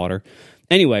a lot of water.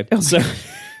 Anyway, so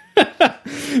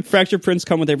Fracture prints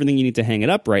come with everything you need to hang it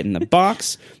up right in the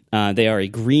box. They are a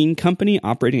green company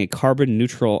operating a carbon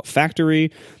neutral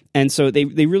factory. And so they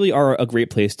really are a great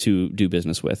place to do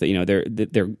business with. You know,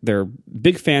 they're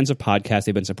big fans of podcasts.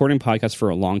 They've been supporting podcasts for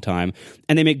a long time,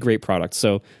 and they make great products.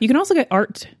 So You can also get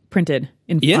art printed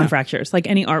on Fractures, like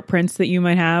any art prints that you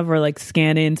might have, or like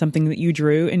scan in something that you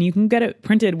drew, and you can get it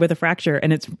printed with a Fracture,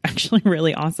 and it's actually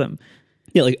really awesome.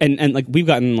 yeah, like and like we've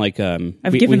gotten like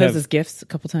I've given those as gifts a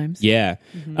couple times. Yeah.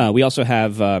 We also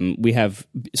have,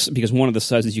 because one of the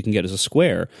sizes you can get is a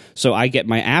square. So I get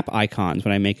my app icons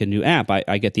when I make a new app.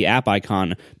 I get the app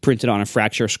icon printed on a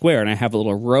Fracture square, and I have a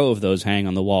little row of those hanging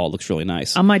on the wall. It looks really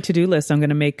nice. On my to-do list, I'm going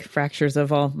to make Fractures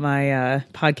of all my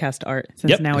podcast art,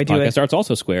 since now I do podcast a art's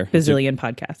also square. bazillion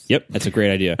podcasts. Yep, that's a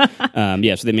great idea.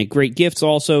 So they make great gifts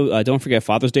also. Don't forget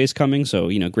Father's Day is coming, so,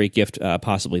 great gift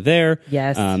possibly there.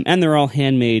 Yes. And they're all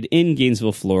handmade in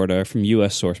Gainesville, Florida from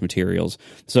U.S. source materials.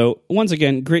 So once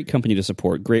again, great company to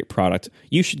support, great product.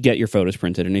 You should get your photos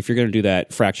printed, and if you're going to do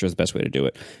that, Fracture is the best way to do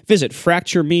it. Visit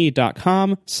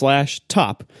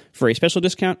fractureme.com/top for a special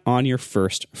discount on your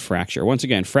first Fracture. Once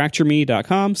again,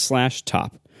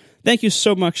 fractureme.com/top. Thank you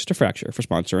so much to Fracture for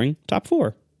sponsoring Top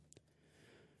 4.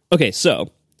 Okay, so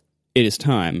it is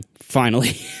time,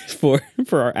 finally, for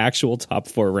our actual top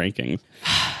 4 rankings.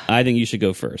 I think you should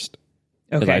go first,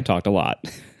 because Okay. I talked a lot.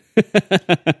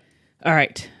 All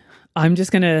right. I'm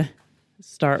just going to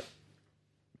start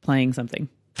playing something.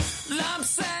 I'm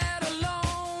sad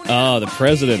alone. Oh, the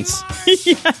presidents.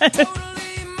 Totally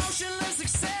emotionless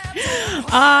except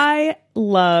I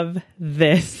love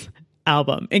this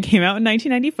album. It came out in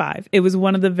 1995. It was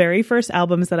one of the very first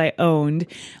albums that I owned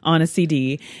on a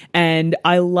CD. And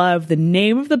I love the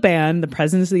name of the band, the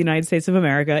Presidents of the United States of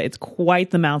America. It's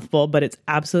quite the mouthful, but it's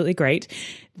absolutely great.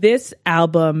 This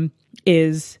album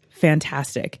is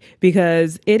fantastic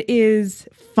because it is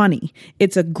funny.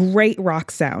 It's a great rock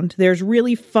sound. There's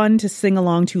really fun to sing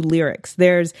along to lyrics.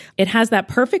 It has that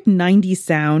perfect 90s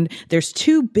sound. There's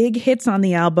 2 big hits on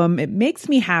the album. It makes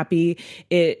me happy.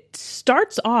 It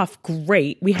starts off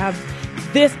great. We have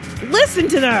this. Listen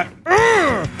to that.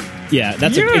 Yeah,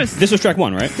 that's Yes! this was track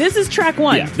 1, right? This is track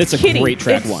 1. Yeah, that's a Kidding. great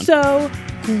track It's 1. so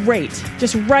great.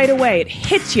 Just right away, it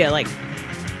hits you like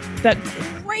that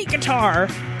great guitar.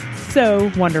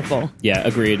 So wonderful. Yeah,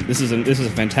 agreed. This is a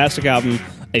fantastic album.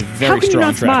 A very How can you strong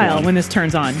not track smile 1. when this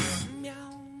turns on?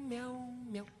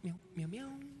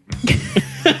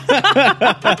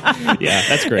 Yeah,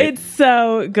 that's great. It's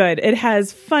so good. It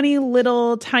has funny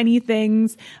little tiny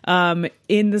things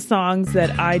in the songs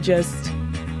that I just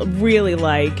really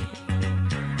like.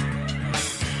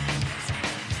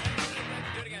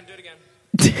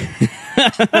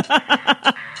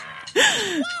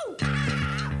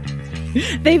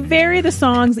 They vary the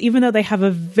songs, even though they have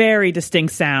a very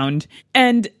distinct sound.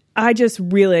 And I just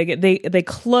really they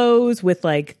close with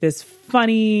like this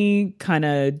funny kind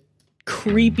of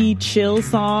creepy chill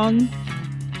song.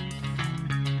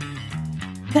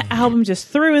 The album just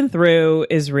through and through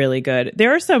is really good.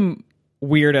 There are some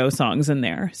weirdo songs in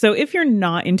there. So if you're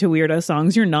not into weirdo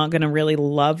songs, you're not going to really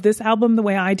love this album the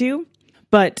way I do.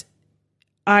 But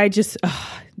I just,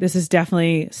 this is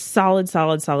definitely solid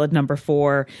number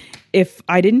 4. If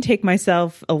I didn't take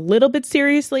myself a little bit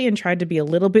seriously and tried to be a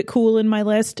little bit cool in my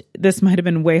list, this might have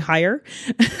been way higher.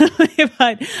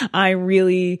 But I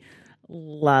really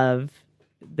love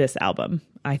this album.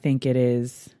 I think it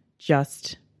is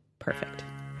just perfect.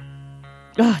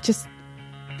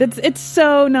 It's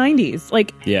so 90s.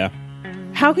 Like, yeah.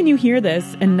 How can you hear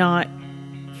this and not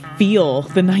feel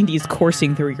the 90s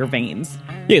coursing through your veins?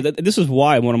 Yeah, this is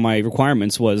why one of my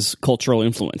requirements was cultural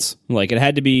influence. Like, it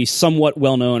had to be somewhat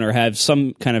well-known or have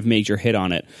some kind of major hit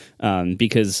on it,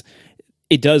 because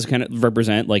it does kind of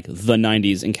represent, like, the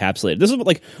 90s encapsulated. This is,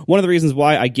 like, one of the reasons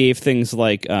why I gave things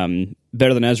like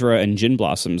Better Than Ezra and Gin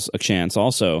Blossoms a chance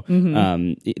also.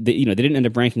 They didn't end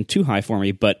up ranking too high for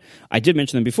me, but I did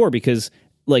mention them before because,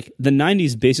 like, the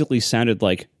 90s basically sounded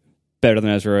like Better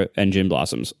Than Ezra and Gin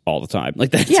Blossoms all the time.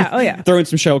 Like that. Yeah, oh yeah. Throw in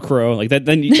some Sheryl Crow, like that,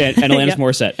 then and Alanis Yeah.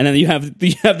 Morissette, and then you have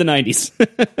the 90s.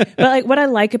 But like what I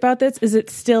like about this is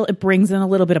it brings in a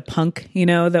little bit of punk,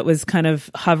 that was kind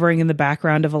of hovering in the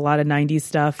background of a lot of 90s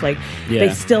stuff. Like they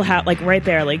still have like right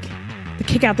there, like the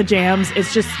Kick Out the Jams.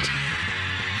 It's just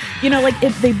like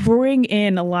if they bring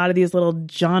in a lot of these little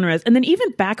genres, and then even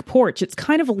Back Porch, it's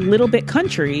kind of a little bit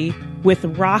country with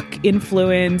rock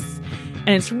influence, and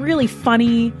it's really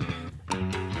funny.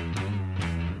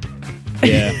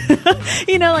 Yeah.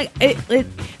 Like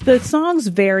the songs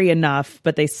vary enough,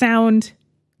 but they sound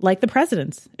like the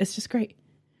Presidents. It's just great.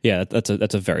 Yeah, that's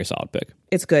a very solid pick.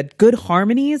 It's good. Good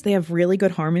harmonies. They have really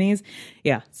good harmonies.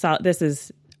 Yeah. So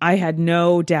I had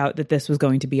no doubt that this was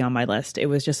going to be on my list. It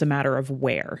was just a matter of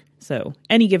where. So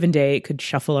any given day it could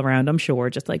shuffle around, I'm sure,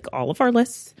 just like all of our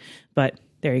lists. But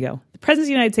there you go. The Presidents of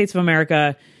the United States of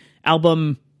America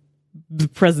album, The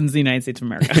Presidents of the United States of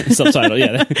America. Subtitle,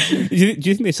 yeah. Do you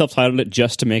think they self-titled it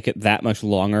just to make it that much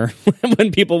longer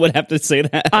when people would have to say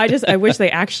that? I wish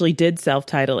they actually did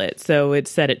self-title it, so it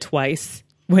said it twice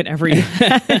whenever you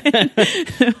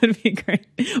that would be great.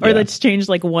 Or let's change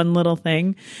like one little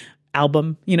thing.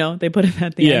 Album, they put it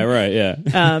at the end. Yeah, right,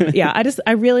 yeah.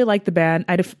 I really like the band.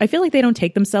 I feel like they don't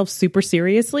take themselves super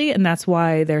seriously, and that's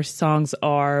why their songs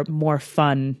are more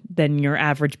fun than your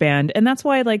average band. And that's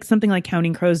why like something like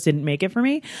Counting Crows didn't make it for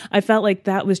me. I felt like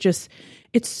that was just,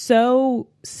 it's so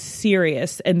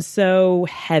serious and so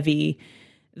heavy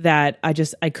that I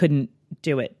couldn't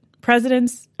do it.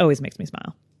 Presidents always makes me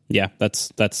smile. Yeah,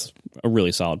 that's a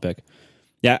really solid pick.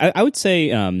 Yeah, I would say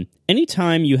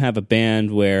anytime you have a band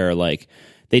where like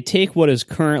they take what is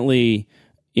currently,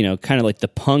 kind of like the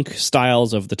punk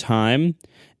styles of the time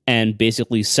and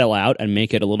basically sell out and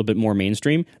make it a little bit more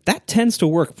mainstream, that tends to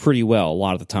work pretty well a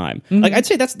lot of the time. Mm-hmm. Like I'd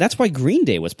say that's why Green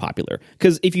Day was popular,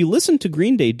 because if you listen to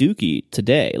Green Day Dookie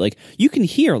today, like you can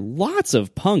hear lots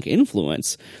of punk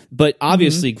influence, but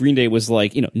obviously Green Day was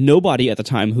like, nobody at the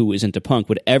time who was into punk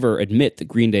would ever admit that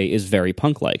Green Day is very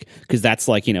punk-like, because that's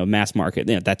like, mass market,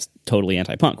 that's totally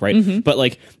anti-punk, right? Mm-hmm. But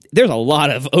like there's a lot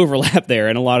of overlap there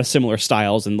and a lot of similar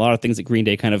styles and a lot of things that Green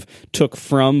Day kind of took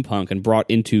from punk and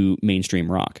brought into mainstream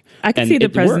rock. I can see the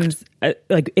Presidents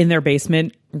like in their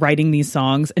basement writing these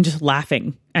songs and just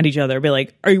laughing at each other. Be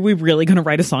like, are we really going to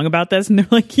write a song about this? And they're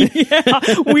like,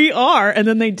 yeah, we are. And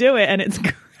then they do it and it's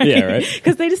great. Yeah, right.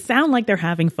 Because they just sound like they're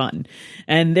having fun.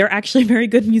 And they're actually very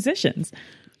good musicians.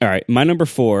 All right. My number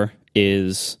 4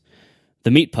 is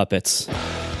the Meat Puppets.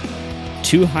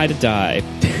 Too High to Die.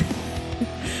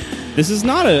 This is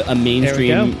not a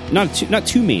mainstream, not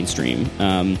too mainstream.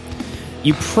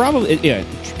 You probably,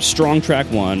 strong track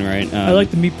 1, right? I like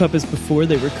the Meat Puppets before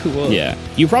they were cool. Yeah,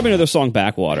 you probably know their song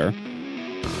Backwater.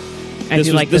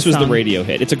 This was the radio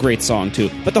hit. It's a great song too,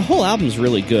 but the whole album's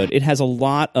really good. It has a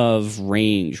lot of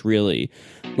range, really,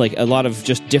 like a lot of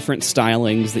just different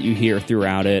stylings that you hear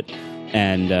throughout it,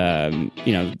 and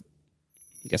I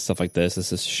guess stuff like this.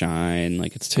 This is Shine.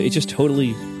 Like it's just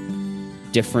totally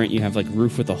different. You have like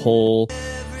Roof with a Hole.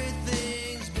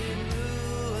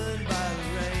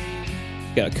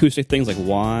 Got acoustic things like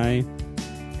Why.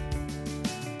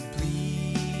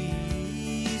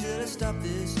 stop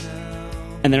this now.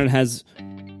 And then it has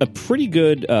a pretty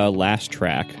good last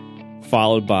track,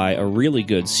 followed by a really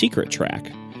good secret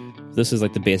track. This is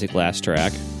like the basic last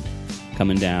track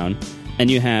coming down. And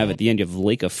you have, at the end, you have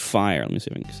Lake of Fire. Let me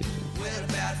see if I can see. Where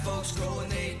the bad folks go when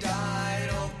they die,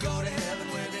 don't go to heaven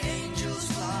where the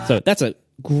angels fly. So that's a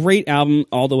great album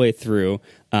all the way through.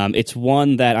 It's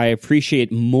one that I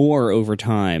appreciate more over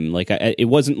time. Like it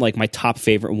wasn't like my top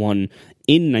favorite one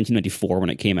in 1994 when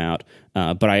it came out,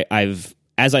 but I've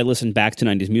as I listen back to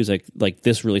 90s music, like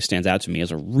this really stands out to me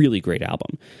as a really great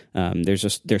album.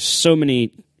 There's so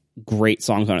many great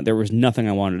songs on it. There was nothing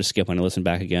I wanted to skip when I listened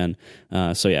back again.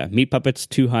 So yeah, Meat Puppets,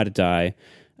 Too High to Die.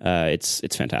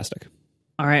 It's fantastic.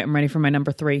 All right, I'm ready for my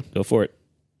number 3. Go for it.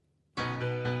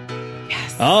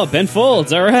 Oh, Ben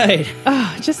Folds. All right.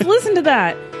 Oh, just listen to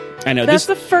that. I know That's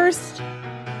this. the first.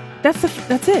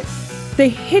 That's it. They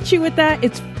hit you with that.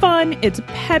 It's fun. It's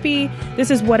peppy.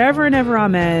 This is Whatever and Ever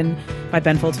Amen by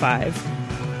Ben Folds 5.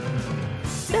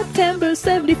 September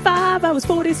 75, I was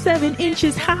 47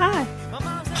 inches high.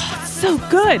 Oh, it's so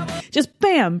good. Just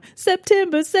bam.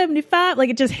 September 75.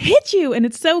 Like it just hits you and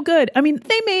it's so good. I mean,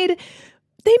 they made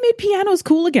pianos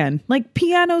cool again. Like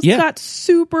pianos got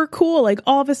super cool. Like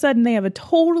all of a sudden they have a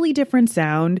totally different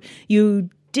sound. You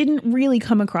didn't really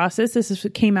come across this.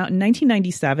 Came out in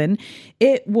 1997.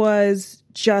 It was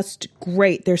just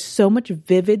great. There's so much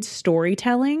vivid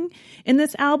storytelling in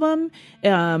this album.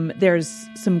 There's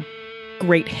some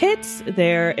great hits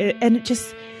there. And it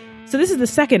just, so this is the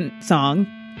second song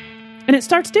and it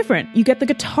starts different. You get the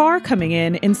guitar coming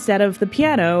in instead of the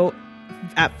piano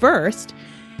at first.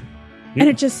 And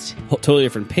it just Totally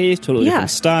different pace, totally different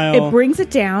style. It brings it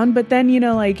down, but then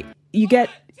like you get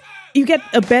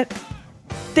a bit.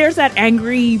 There's that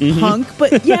angry punk,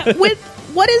 but yeah, with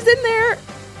what is in there,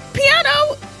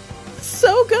 piano,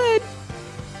 so good.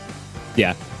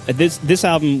 Yeah, this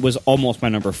album was almost my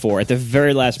number 4 at the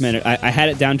very last minute. I had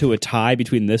it down to a tie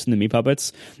between this and the Meat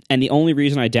Puppets, and the only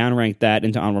reason I downranked that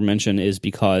into honorable mention is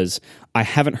because I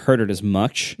haven't heard it as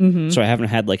much, so I haven't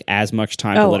had like as much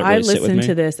time to let it really sit with me. I listen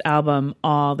to this album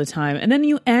all the time, and then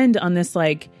you end on this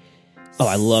like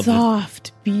I love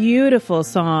soft, beautiful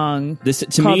song. This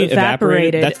to called me,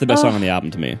 Evaporated. That's the best song on the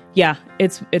album to me. Yeah,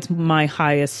 it's my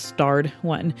highest starred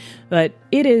one, but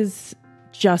it is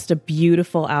just a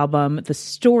beautiful album. The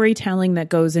storytelling that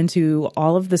goes into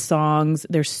all of the songs,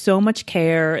 there's so much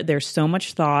care, there's so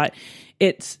much thought.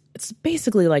 It's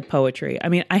basically like poetry. I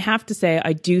mean, I have to say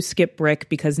I do skip Brick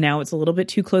because now it's a little bit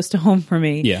too close to home for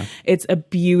me. Yeah. It's a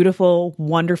beautiful,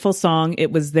 wonderful song.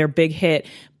 It was their big hit.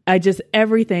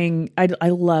 Everything. I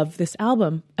love this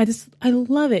album. I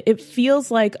love it. It feels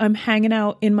like I'm hanging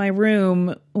out in my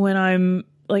room when I'm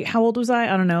like, how old was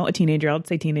I? I don't know, a teenager. I'll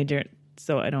say teenager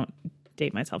so I don't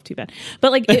date myself too bad.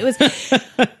 But like it was,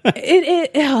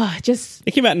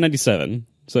 It came out in 97.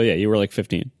 So yeah, you were like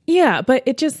 15. Yeah, but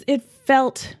it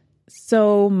felt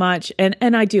so much. And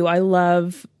I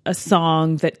love a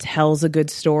song that tells a good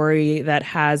story, that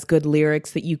has good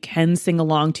lyrics that you can sing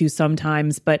along to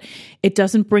sometimes, but it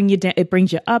doesn't bring you down. It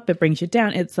brings you up, it brings you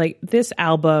down. It's like this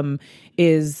album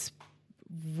is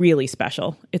really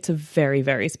special. It's a very,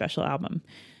 very special album.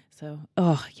 So,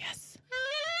 oh, yes.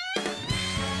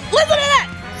 Listen to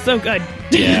that! So good.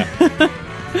 Yeah.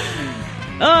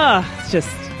 It's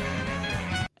just...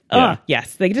 Yeah.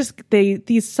 Yes.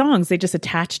 These songs, they just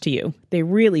attach to you. They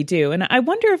really do. And I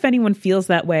wonder if anyone feels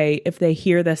that way if they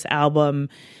hear this album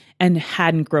and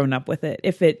hadn't grown up with it,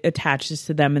 if it attaches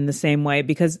to them in the same way,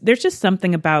 because there's just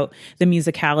something about the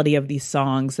musicality of these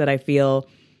songs that I feel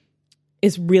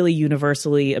is really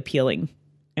universally appealing.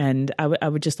 And I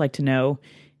would just like to know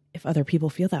if other people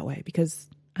feel that way, because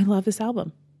I love this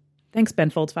album. Thanks,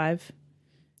 Ben Folds 5.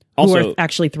 Also, who are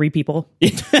actually 3 people.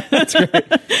 That's great.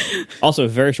 Also, a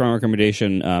very strong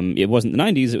recommendation. It wasn't the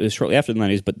 90s, it was shortly after the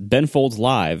 90s, but Ben Folds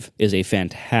Live is a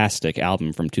fantastic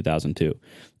album from 2002.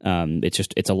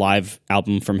 It's a live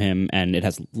album from him, and it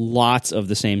has lots of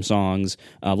the same songs,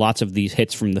 lots of these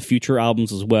hits from the future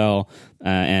albums as well,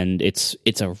 and it's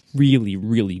a really,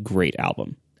 really great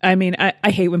album. I mean,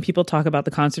 I hate when people talk about the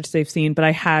concerts they've seen, but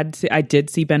I did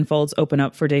see Ben Folds open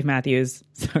up for Dave Matthews.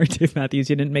 Sorry, Dave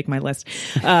Matthews, you didn't make my list.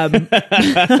 But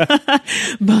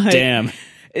Damn.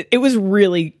 It was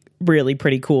really, really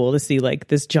pretty cool to see like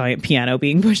this giant piano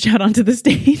being pushed out onto the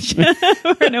stage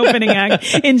for an opening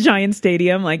act in Giant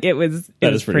Stadium. Like it was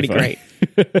pretty great.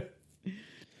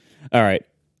 All right.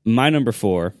 My number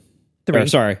 4.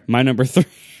 My number 3.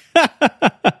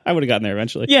 I would have gotten there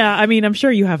eventually. Yeah, I mean, I'm sure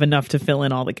you have enough to fill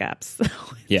in all the gaps.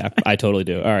 Yeah, I totally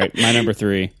do. All right, my number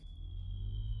 3.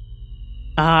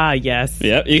 Ah, yes.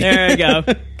 Yep. There we go.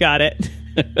 Got it.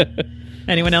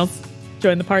 Anyone else?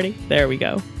 Join the party. There we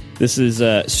go. This is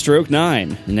Stroke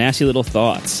 9, Nasty Little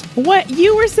Thoughts. What?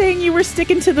 You were saying you were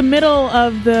sticking to the middle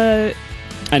of the...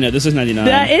 I know, this is 99.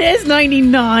 It is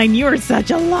 99. You are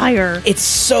such a liar. It's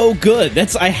so good.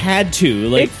 I had to.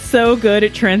 Like, It's so good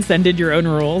it transcended your own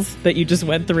rules that you just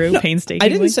went through painstakingly. I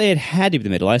didn't say it had to be the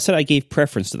middle. I said I gave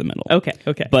preference to the middle. Okay.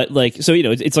 But like, so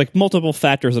it's like multiple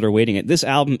factors that are weighting it. This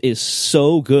album is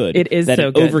so good. It is that so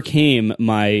it good. overcame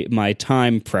my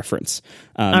time preference.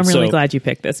 I'm really glad you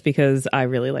picked this because I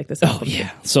really like this album. Oh yeah.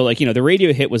 So like, the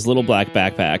radio hit was Little Black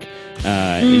Backpack.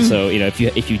 So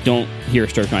if you don't hear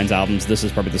Stroke 9's albums, this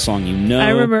is probably the song you know. I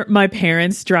remember my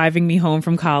parents driving me home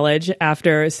from college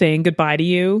after saying goodbye to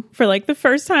you for like the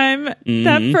first time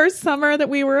that first summer that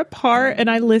we were apart, and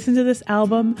I listened to this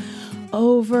album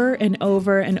over and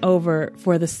over and over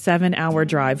for the 7-hour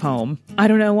drive home. I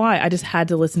don't know why. I just had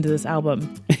to listen to this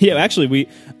album. Yeah, actually, we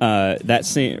that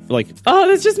same like. Oh,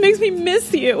 this just makes me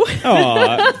miss you.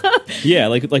 Yeah,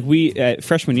 like we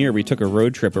freshman year we took a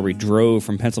road trip where we drove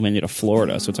from Pennsylvania to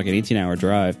Florida, so it's like an 18-hour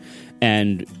drive,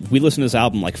 and we listened to this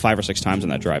album like 5 or 6 times on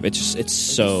that drive. It's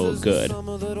so good.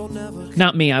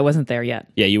 Not me. I wasn't there yet.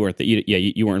 Yeah, you weren't.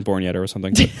 You weren't born yet or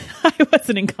something. I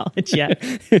wasn't in college yet.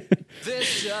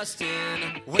 This just in.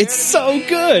 It's so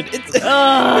good. It's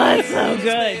so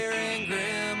good.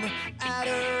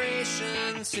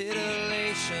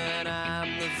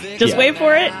 Just wait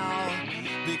for it.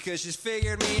 Because she's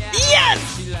figured me out.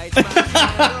 Yes! She lights my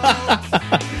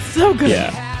fire. So good.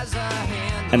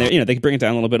 Yeah. And they they bring it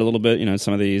down a little bit.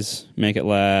 Some of these make it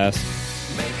last.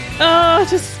 Oh,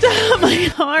 just stop my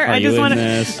heart. Are I you just want in to.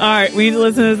 this? All right, we need to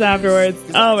listen to this afterwards.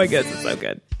 Oh my goodness, it's so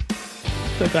good.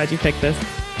 So glad you picked this.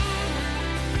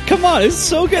 Come on, it's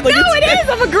so good. Like, No, it is.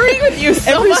 I'm agreeing with you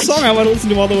so every much. song I want to listen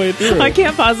to all the way through. I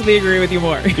can't possibly agree with you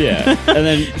more. Yeah, and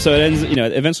then so it ends. It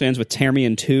eventually ends with "Tear Me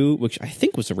in Two," which I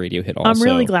think was a radio hit. Also, I'm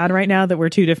really glad right now that we're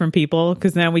two different people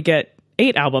because now we get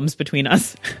 8 albums between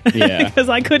us. Yeah. Because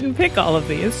I couldn't pick all of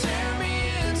these.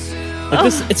 Like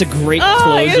this, it's a great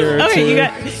closer. Okay,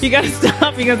 you got to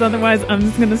stop because otherwise I'm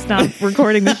just going to stop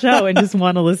recording the show and just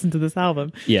want to listen to this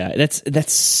album. Yeah,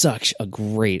 that's such a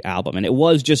great album, and it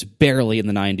was just barely in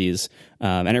the 90s,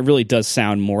 and it really does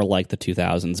sound more like the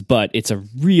 2000s, but it's a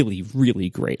really, really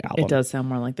great album. It does sound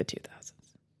more like the 2000s.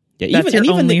 Yeah, That's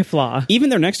your only flaw.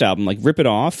 Even their next album, like "Rip It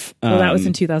Off," Well, that was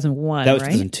in 2001, that was right?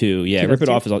 2002. Yeah, "Rip It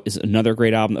Off" is another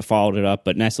great album that followed it up,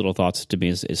 but "Nice Little Thoughts" to me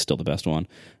is still the best one.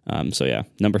 So yeah,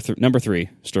 number 3,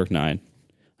 Stroke 9.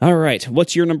 All right,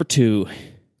 what's your number 2?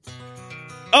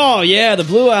 Oh yeah, the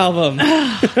Blue Album.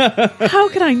 How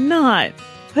could I not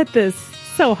put this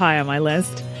so high on my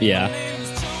list? Yeah,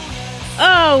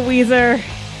 Oh, Weezer.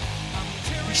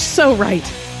 You're so right.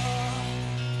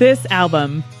 This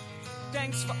album.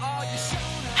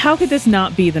 How could this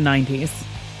not be the 90s?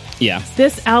 yeah,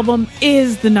 This album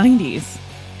is the 90s.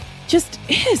 Just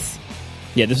is.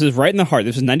 yeah. This is right in the heart.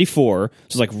 This is 94. So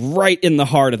it's like right in the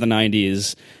heart of the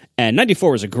 90s. And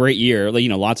 94 was a great year. Like,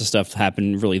 lots of stuff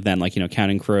happened really then, like,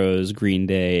 Counting Crows, Green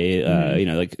Day,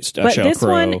 like But Sheryl this Crow.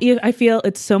 one, I feel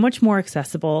it's so much more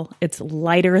accessible. It's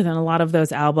lighter than a lot of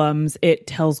those albums. It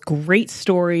tells great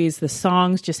stories. The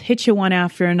songs just hit you one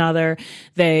after another.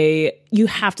 You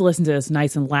have to listen to this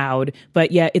nice and loud,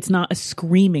 but yet it's not a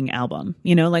screaming album. I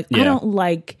Yeah. don't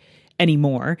like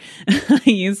anymore. I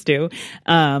used to.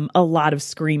 A lot of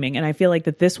screaming. And I feel like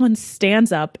that this one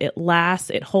stands up, it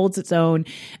lasts, it holds its own.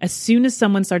 As soon as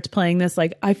someone starts playing this,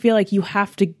 like, I feel like you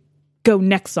have to go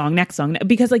next song,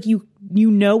 because like you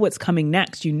know what's coming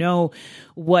next. You know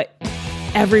what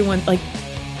everyone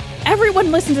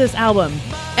listened to this album.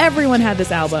 Everyone had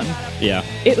this album. Yeah.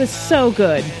 It was so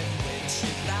good.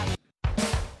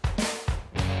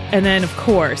 And then of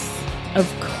course,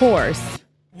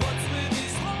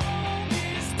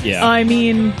 Yeah. I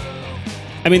mean,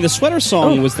 the Sweater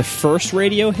Song was the first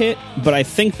radio hit, but I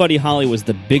think Buddy Holly was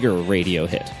the bigger radio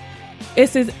hit.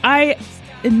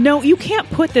 no, you can't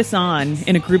put this on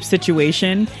in a group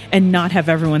situation and not have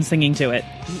everyone singing to it.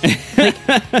 Like,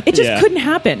 it just Yeah. couldn't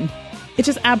happen. It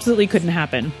just absolutely couldn't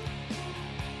happen.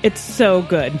 It's so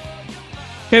good.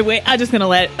 Okay, wait, I'm just gonna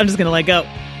let go.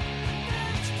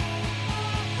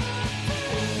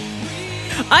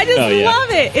 I just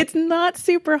love it. It's not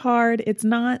super hard. It's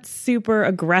not super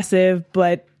aggressive,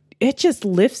 but it just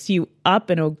lifts you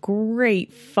up in a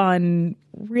great, fun,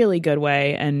 really good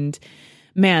way. And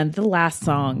man, the last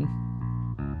song.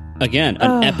 Again,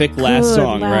 an epic last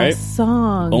song, right?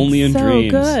 Song. Only in so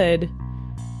Dreams. Good.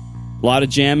 A lot of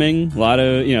jamming, a lot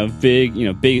of,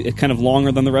 big, kind of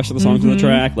longer than the rest of the songs on the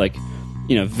track. Like,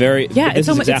 very, Yeah, this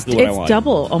is exactly what I want. It's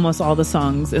double almost all the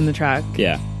songs in the track.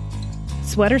 Yeah.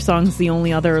 Sweater Song's the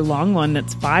only other long one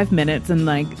that's 5 minutes, and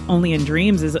like Only in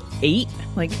Dreams is 8.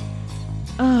 Like,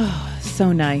 oh,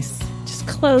 so nice. Just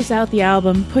close out the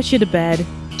album, push you to bed,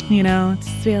 you know, just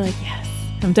feel like, yes,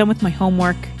 I'm done with my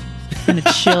homework. I'm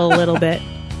gonna chill a little bit,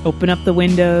 open up the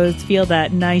windows, feel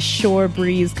that nice shore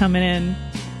breeze coming in.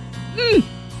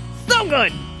 So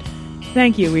good.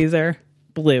 Thank you, Weezer.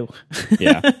 Blue.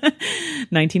 Yeah.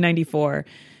 1994,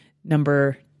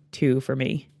 number 2 for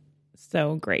me.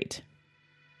 So great.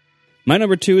 My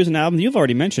number 2 is an album you've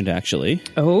already mentioned, actually.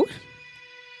 Oh,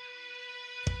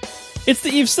 It's the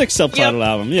Eve 6 self-titled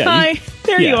album. Yeah. hi.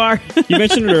 There you are. You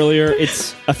mentioned it earlier.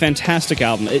 It's a fantastic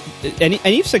album. And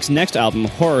Eve 6's next album,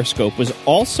 Horoscope, was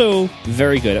also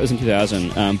very good. It was in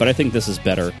 2000, but I think this is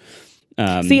better.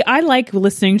 See, I like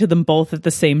listening to them both at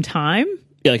the same time.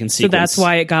 Yeah, like in So sequence. that's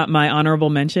why it got my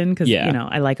honorable mention, because, Yeah. you know,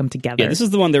 I like them together. Yeah, this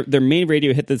is the one, their main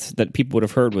radio hit that people would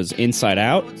have heard was Inside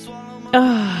Out.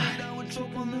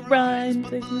 Run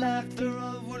with laughter.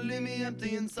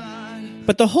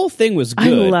 But the whole thing was I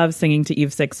good. love singing to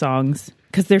Eve 6 songs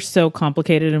because they're so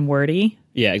complicated and wordy.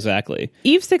 Yeah, exactly.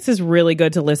 Eve 6 is really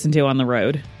good to listen to on the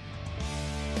road.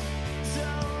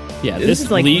 Yeah, This is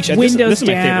like Leech, windows this is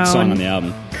my favorite down. song on the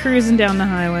album. Cruising down the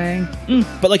highway.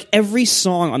 But like every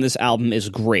song on this album is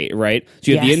great, right?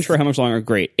 So you have the Yes. intro, How Much Longer,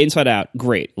 great. Inside Out,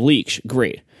 great. Leech,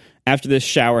 great. After this,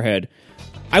 Showerhead.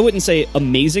 I wouldn't say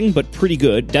amazing, but pretty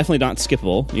good. Definitely not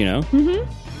skippable, you know? Mm-hmm.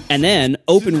 And then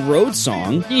Open Road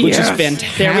Song, which is Yes.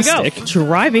 fantastic. There we go.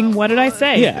 Driving, what did I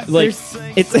say? Yeah, like There's-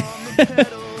 it's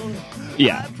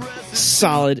yeah,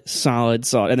 solid.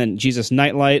 And then Jesus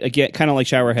Nightlight again, kind of like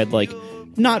Showerhead, like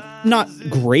not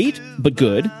great but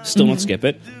good. Still Mm-hmm. don't skip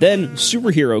it. Then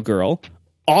Superhero Girl,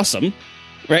 awesome,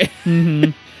 right?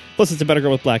 Mm-hmm. Plus, it's a better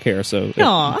girl with black hair, so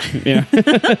Aw, yeah,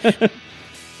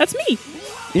 that's me.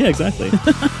 yeah, exactly,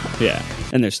 yeah.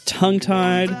 And there's Tongue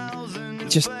Tied,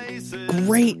 just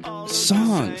great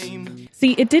songs.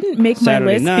 See, it didn't make Saturday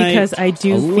my list Night, because I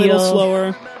do a feel little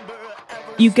slower.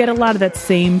 you get a lot of that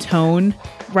same tone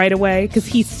right away because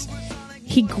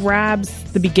he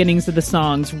grabs the beginnings of the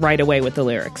songs right away with the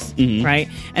lyrics, right?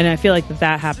 And I feel like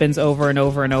that happens over and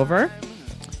over and over.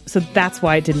 So that's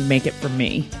why it didn't make it for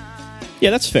me. Yeah,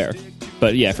 that's fair.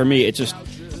 But yeah, for me, it just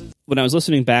when I was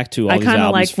listening back to all I these kind of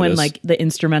albums like for when this- like the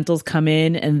instrumentals come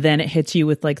in and then it hits you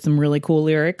with like some really cool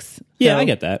lyrics. Yeah, So, I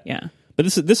get that. Yeah. But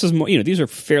this is more, you know, these are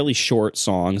fairly short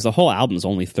songs. The whole album is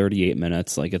only 38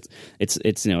 minutes. Like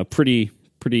it's you know, a pretty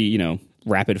you know,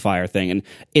 rapid fire thing, and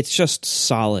it's just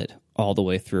solid all the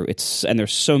way through. And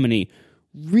there's so many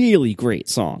really great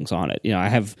songs on it. You know, I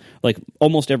have like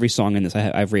almost every song in this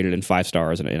I've rated in 5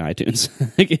 stars in iTunes.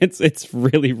 Like, it's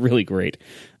really, really great.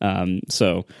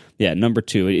 So yeah, number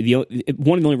 2.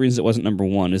 One of the only reasons it wasn't number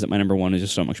 1 is that my number 1 is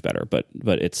just so much better. But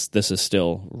this is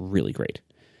still really great.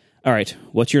 All right,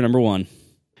 what's your number 1?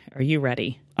 Are you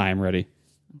ready? I am ready.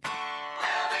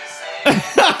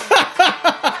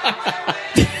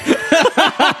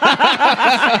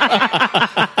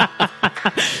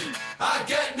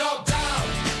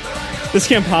 This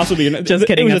can't possibly be. Just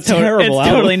kidding. It was a terrible it's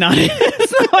album. totally not.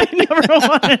 It's not my number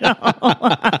 1 at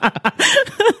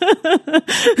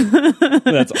all.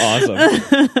 That's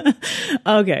awesome.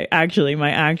 Okay, actually,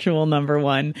 my actual number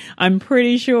 1. I'm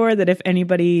pretty sure that if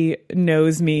anybody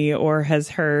knows me or has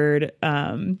heard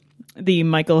the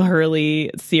Michael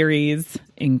Hurley series,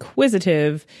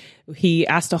 Inquisitive, he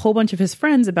asked a whole bunch of his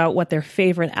friends about what their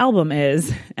favorite album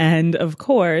is. And of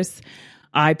course,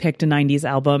 I picked a 90s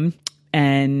album.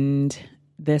 And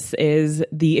this is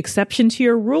the exception to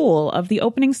your rule of the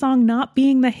opening song not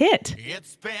being the hit.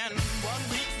 It's been 1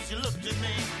 week since you looked at me.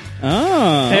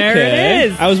 Oh, There okay.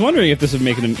 it is. I was wondering if this would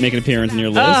make an appearance in your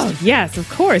list. Oh, yes, of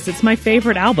course. It's my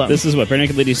favorite album. This is what Bare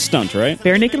Naked Ladies Stunt, right?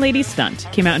 Bare Naked Ladies Stunt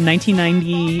came out in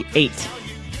 1998.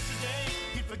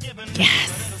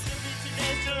 Yes.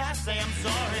 Still I say I'm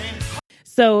sorry.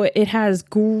 So it has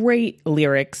great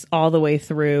lyrics all the way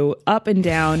through, up and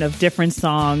down of different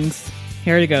songs.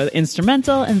 Here we go, the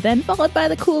instrumental, and then followed by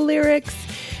the cool lyrics.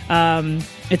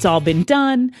 It's All Been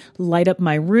Done, Light Up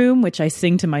My Room, which I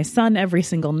sing to my son every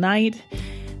single night,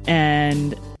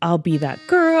 and I'll Be That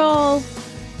Girl.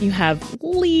 You have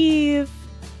Leave.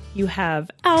 You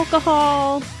have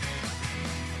Alcohol.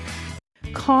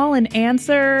 Call and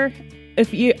Answer.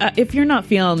 If you're not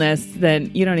feeling this,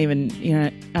 then I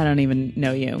don't even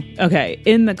know you. Okay,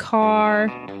 In the Car.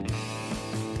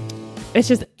 It's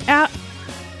just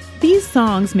these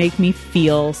songs make me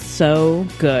feel so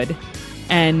good.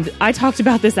 And I talked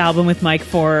about this album with Mike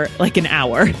for like an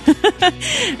hour.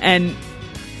 And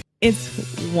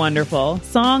it's wonderful.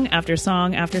 Song after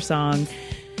song after song.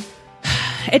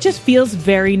 it just feels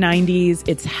very 90s.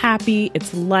 It's happy,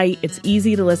 it's light, it's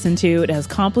easy to listen to. It has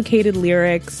complicated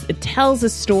lyrics. It tells a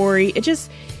story. It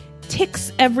just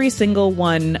ticks every single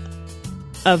one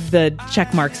of the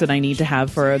check marks that I need to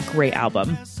have for a great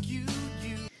album.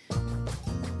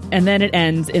 And then it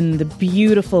ends in the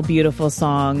beautiful, beautiful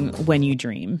song, When You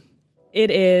Dream. It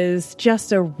is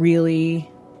just a really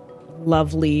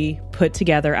lovely, put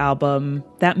together album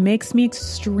that makes me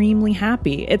extremely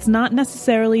happy. It's not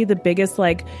necessarily the biggest,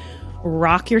 like,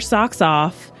 rock your socks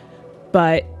off,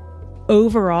 but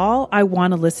overall, I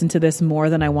want to listen to this more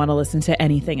than I want to listen to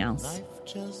anything else.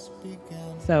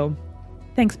 So,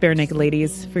 thanks, Bare Naked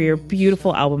Ladies, for your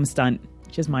beautiful album Stunt,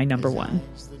 which is my number one.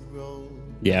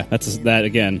 Yeah, that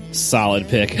again, solid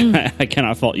pick. I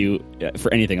cannot fault you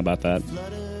for anything about that.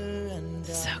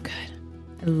 So good.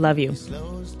 I love you.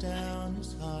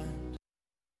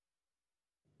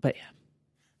 But yeah.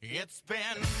 It's been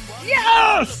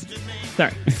Yes!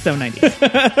 Sorry, so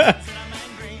 90s.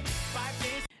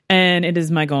 And it is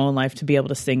my goal in life to be able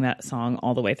to sing that song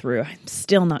all the way through. I'm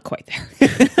still not quite there.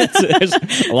 There's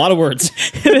a lot of words.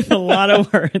 It's a lot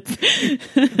of words.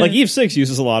 Like Eve 6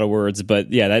 uses a lot of words, but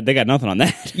yeah, they got nothing on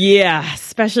that. Yeah,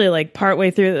 especially like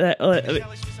partway through that.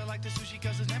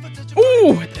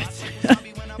 Ooh!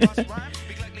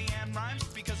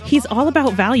 He's all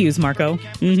about values, Marco.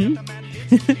 Mm-hmm.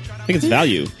 I think it's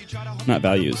value, not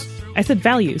values. I said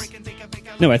values.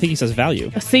 No, I think he says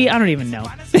value. See, I don't even know.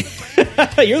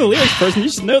 You're the lyrics person. You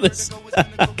should know this.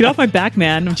 Get off my back,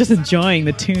 man. I'm just enjoying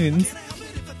the tunes.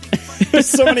 There's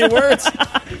so many words.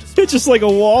 It's just like a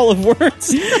wall of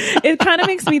words. It kind of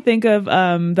makes me think of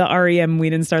the REM "We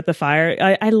Didn't Start the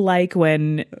Fire." I like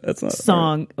when That's not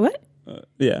song. What?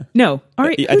 Yeah. No.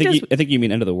 I think you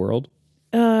mean End of the World.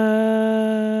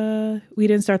 We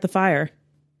didn't start the fire.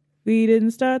 We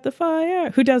didn't start the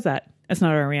fire. Who does that? That's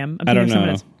not REM. I don't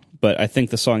know. But I think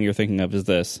the song you're thinking of is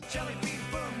this.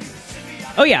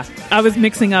 Oh yeah, I was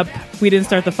mixing up "We Didn't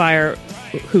Start the Fire."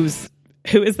 Who is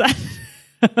that?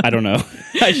 I don't know.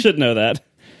 I should know that.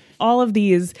 All of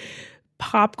these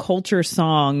pop culture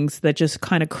songs that just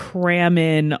kind of cram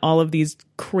in all of these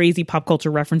crazy pop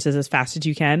culture references as fast as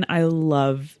you can. I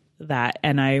love that,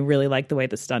 and I really like the way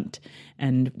the Stunt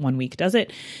and 1 Week does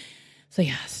it. So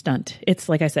yeah, Stunt. It's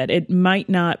like I said, it might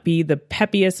not be the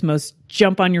peppiest, most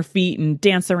jump on your feet and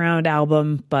dance around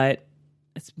album, but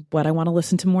it's what I want to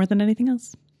listen to more than anything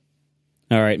else.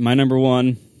 All right, my number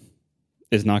one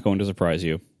is not going to surprise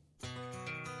you.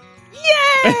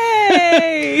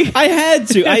 Yay! I had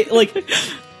to.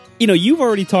 You've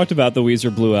already talked about the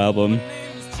Weezer Blue album,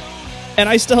 and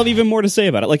I still have even more to say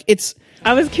about it. Like, it's...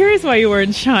 I was curious why you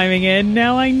weren't chiming in.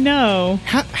 Now I know.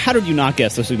 How did you not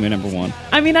guess this would be my number one?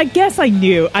 I mean, I guess I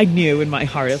knew. I knew in my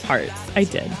heart of hearts. I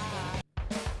did.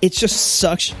 It's just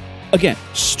such, again,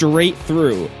 straight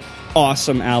through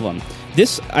awesome album.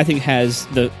 This, I think, has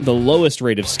the lowest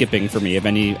rate of skipping for me of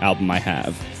any album I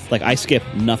have. Like, I skip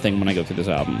nothing when I go through this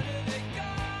album.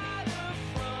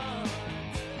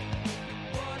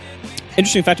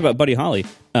 Interesting fact about Buddy Holly.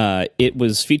 It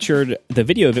was featured, the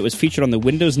video of it was featured on the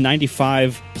Windows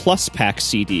 95 Plus Pack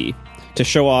CD to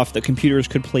show off that computers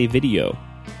could play video.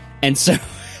 And so,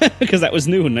 because that was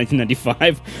new in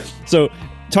 1995. So,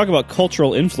 talk about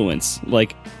cultural influence.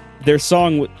 Like, their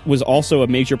song was also a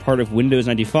major part of Windows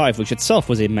 95, which itself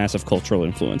was a massive cultural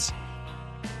influence.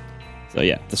 So,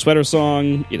 yeah, the Sweater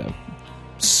Song,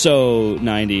 so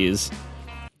 90s.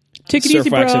 Take it Surf easy,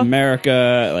 Wax bro.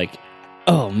 America, like,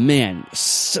 oh man,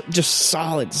 just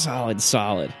solid.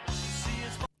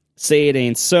 Say It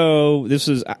Ain't So.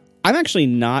 I'm actually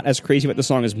not as crazy about the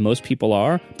song as most people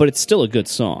are, but it's still a good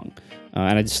song.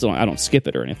 And I don't skip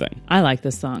it or anything. I like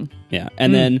this song. Yeah.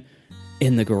 And then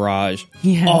In the Garage.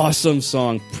 Yes. Awesome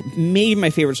song. Maybe my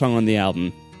favorite song on the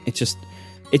album. It just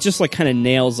like kind of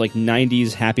nails like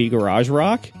 90s happy garage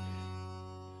rock.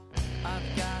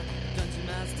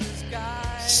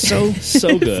 So good.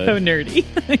 So nerdy.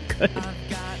 Good.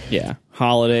 Yeah.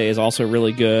 Holiday is also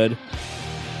really good.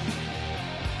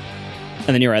 And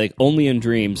then you're right, like Only in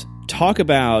Dreams. Talk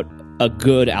about a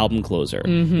good album closer.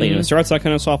 Mm-hmm. Like, it starts out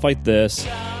kind of soft like this,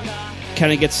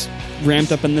 kind of gets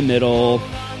ramped up in the middle,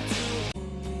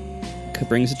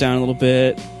 brings it down a little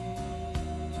bit,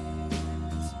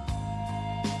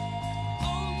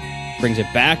 brings it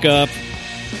back up,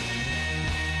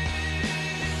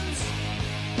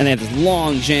 and they have this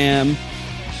long jam.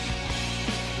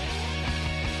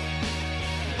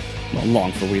 Well,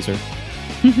 long for Weezer.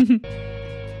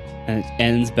 And it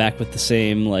ends back with the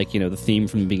same, the theme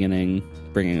from the beginning,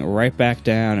 bringing it right back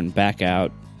down and back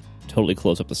out. Totally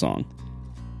close up the song.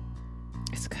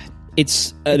 It's good.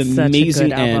 It's an It's such a amazing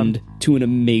good album. end to an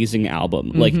amazing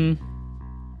album. Mm-hmm. Like,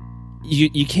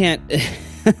 you can't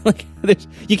like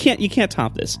you can't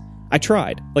top this. I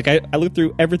tried. Like I looked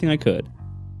through everything I could.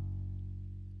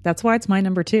 That's why it's my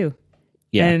number 2.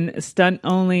 Yeah. And Stunt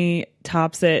only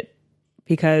tops it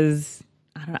because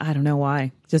I don't know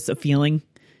why. Just a feeling.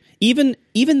 Even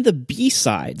the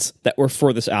B-sides that were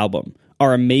for this album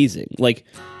are amazing. Like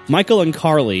Michael and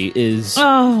Carly is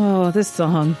this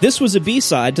song. This was a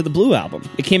B-side to the Blue album.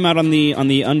 It came out on the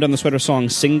Undone the Sweater Song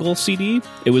single CD.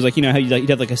 It was like, you know how you'd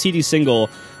have like a CD single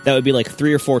that would be like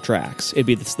 3 or 4 tracks. It'd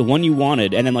be the one you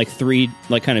wanted and then like 3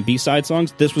 like kind of B-side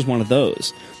songs. This was one of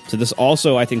those. So this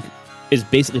also, I think, is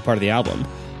basically part of the album.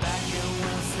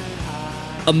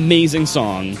 Amazing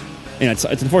song. And it's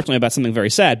unfortunately about something very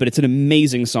sad, but it's an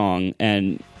amazing song,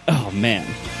 and oh man.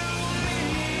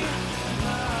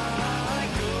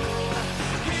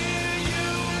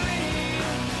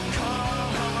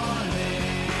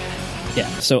 Yeah,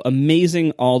 so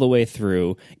amazing all the way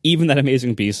through, even that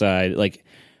amazing B-side, like,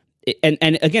 and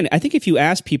again, I think if you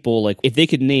ask people, like, if they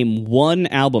could name one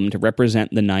album to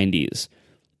represent the 90s,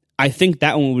 I think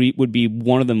that one would be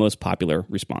one of the most popular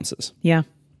responses. Yeah,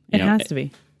 it You know, has to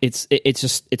be. It's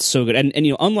so good, and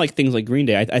you know, unlike things like Green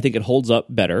Day, I think it holds up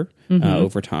better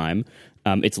over time.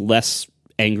 It's less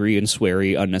angry and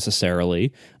sweary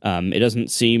unnecessarily. It doesn't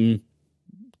seem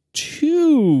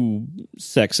too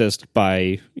sexist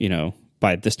by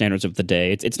the standards of the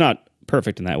day. It's not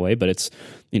perfect in that way, but it's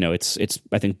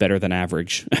I think better than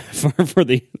average for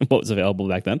what was available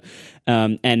back then.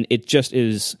 And it just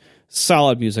is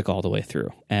solid music all the way through,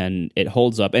 and it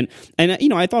holds up. And you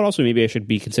know, I thought also maybe I should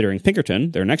be considering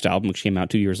Pinkerton, their next album, which came out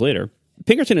 2 years later.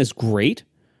 Pinkerton is great,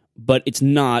 but it's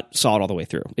not solid all the way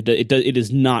through. It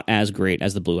is not as great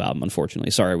as the Blue album,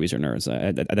 unfortunately. Sorry, Weezer nerds.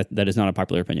 That is not a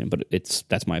popular opinion, but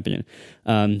that's my opinion.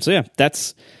 So yeah,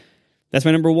 that's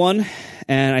my number 1,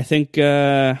 and I think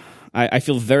I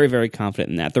feel very, very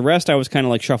confident in that. The rest I was kind of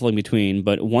like shuffling between,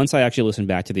 but once I actually listened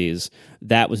back to these,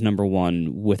 that was number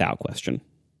 1 without question.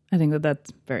 I think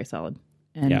that's very solid.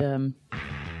 And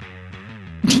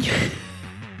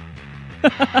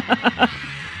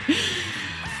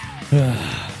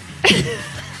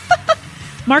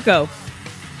Marco,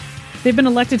 they've been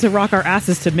elected to rock our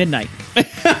asses to midnight.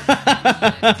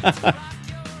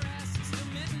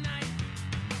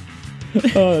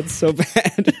 Oh, that's so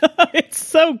bad. It's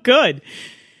so good.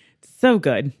 So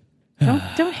good.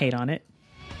 Don't hate on it.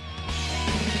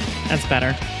 That's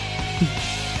better.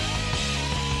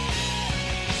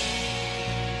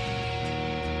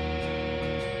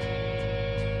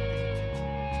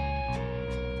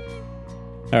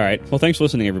 All right. Well, thanks for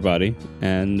listening, everybody.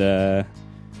 And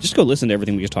just go listen to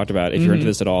everything we just talked about if you're into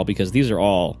this at all, because these are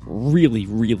all really,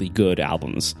 really good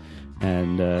albums.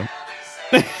 And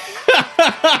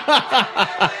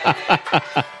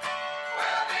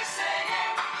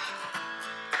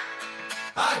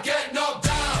I get no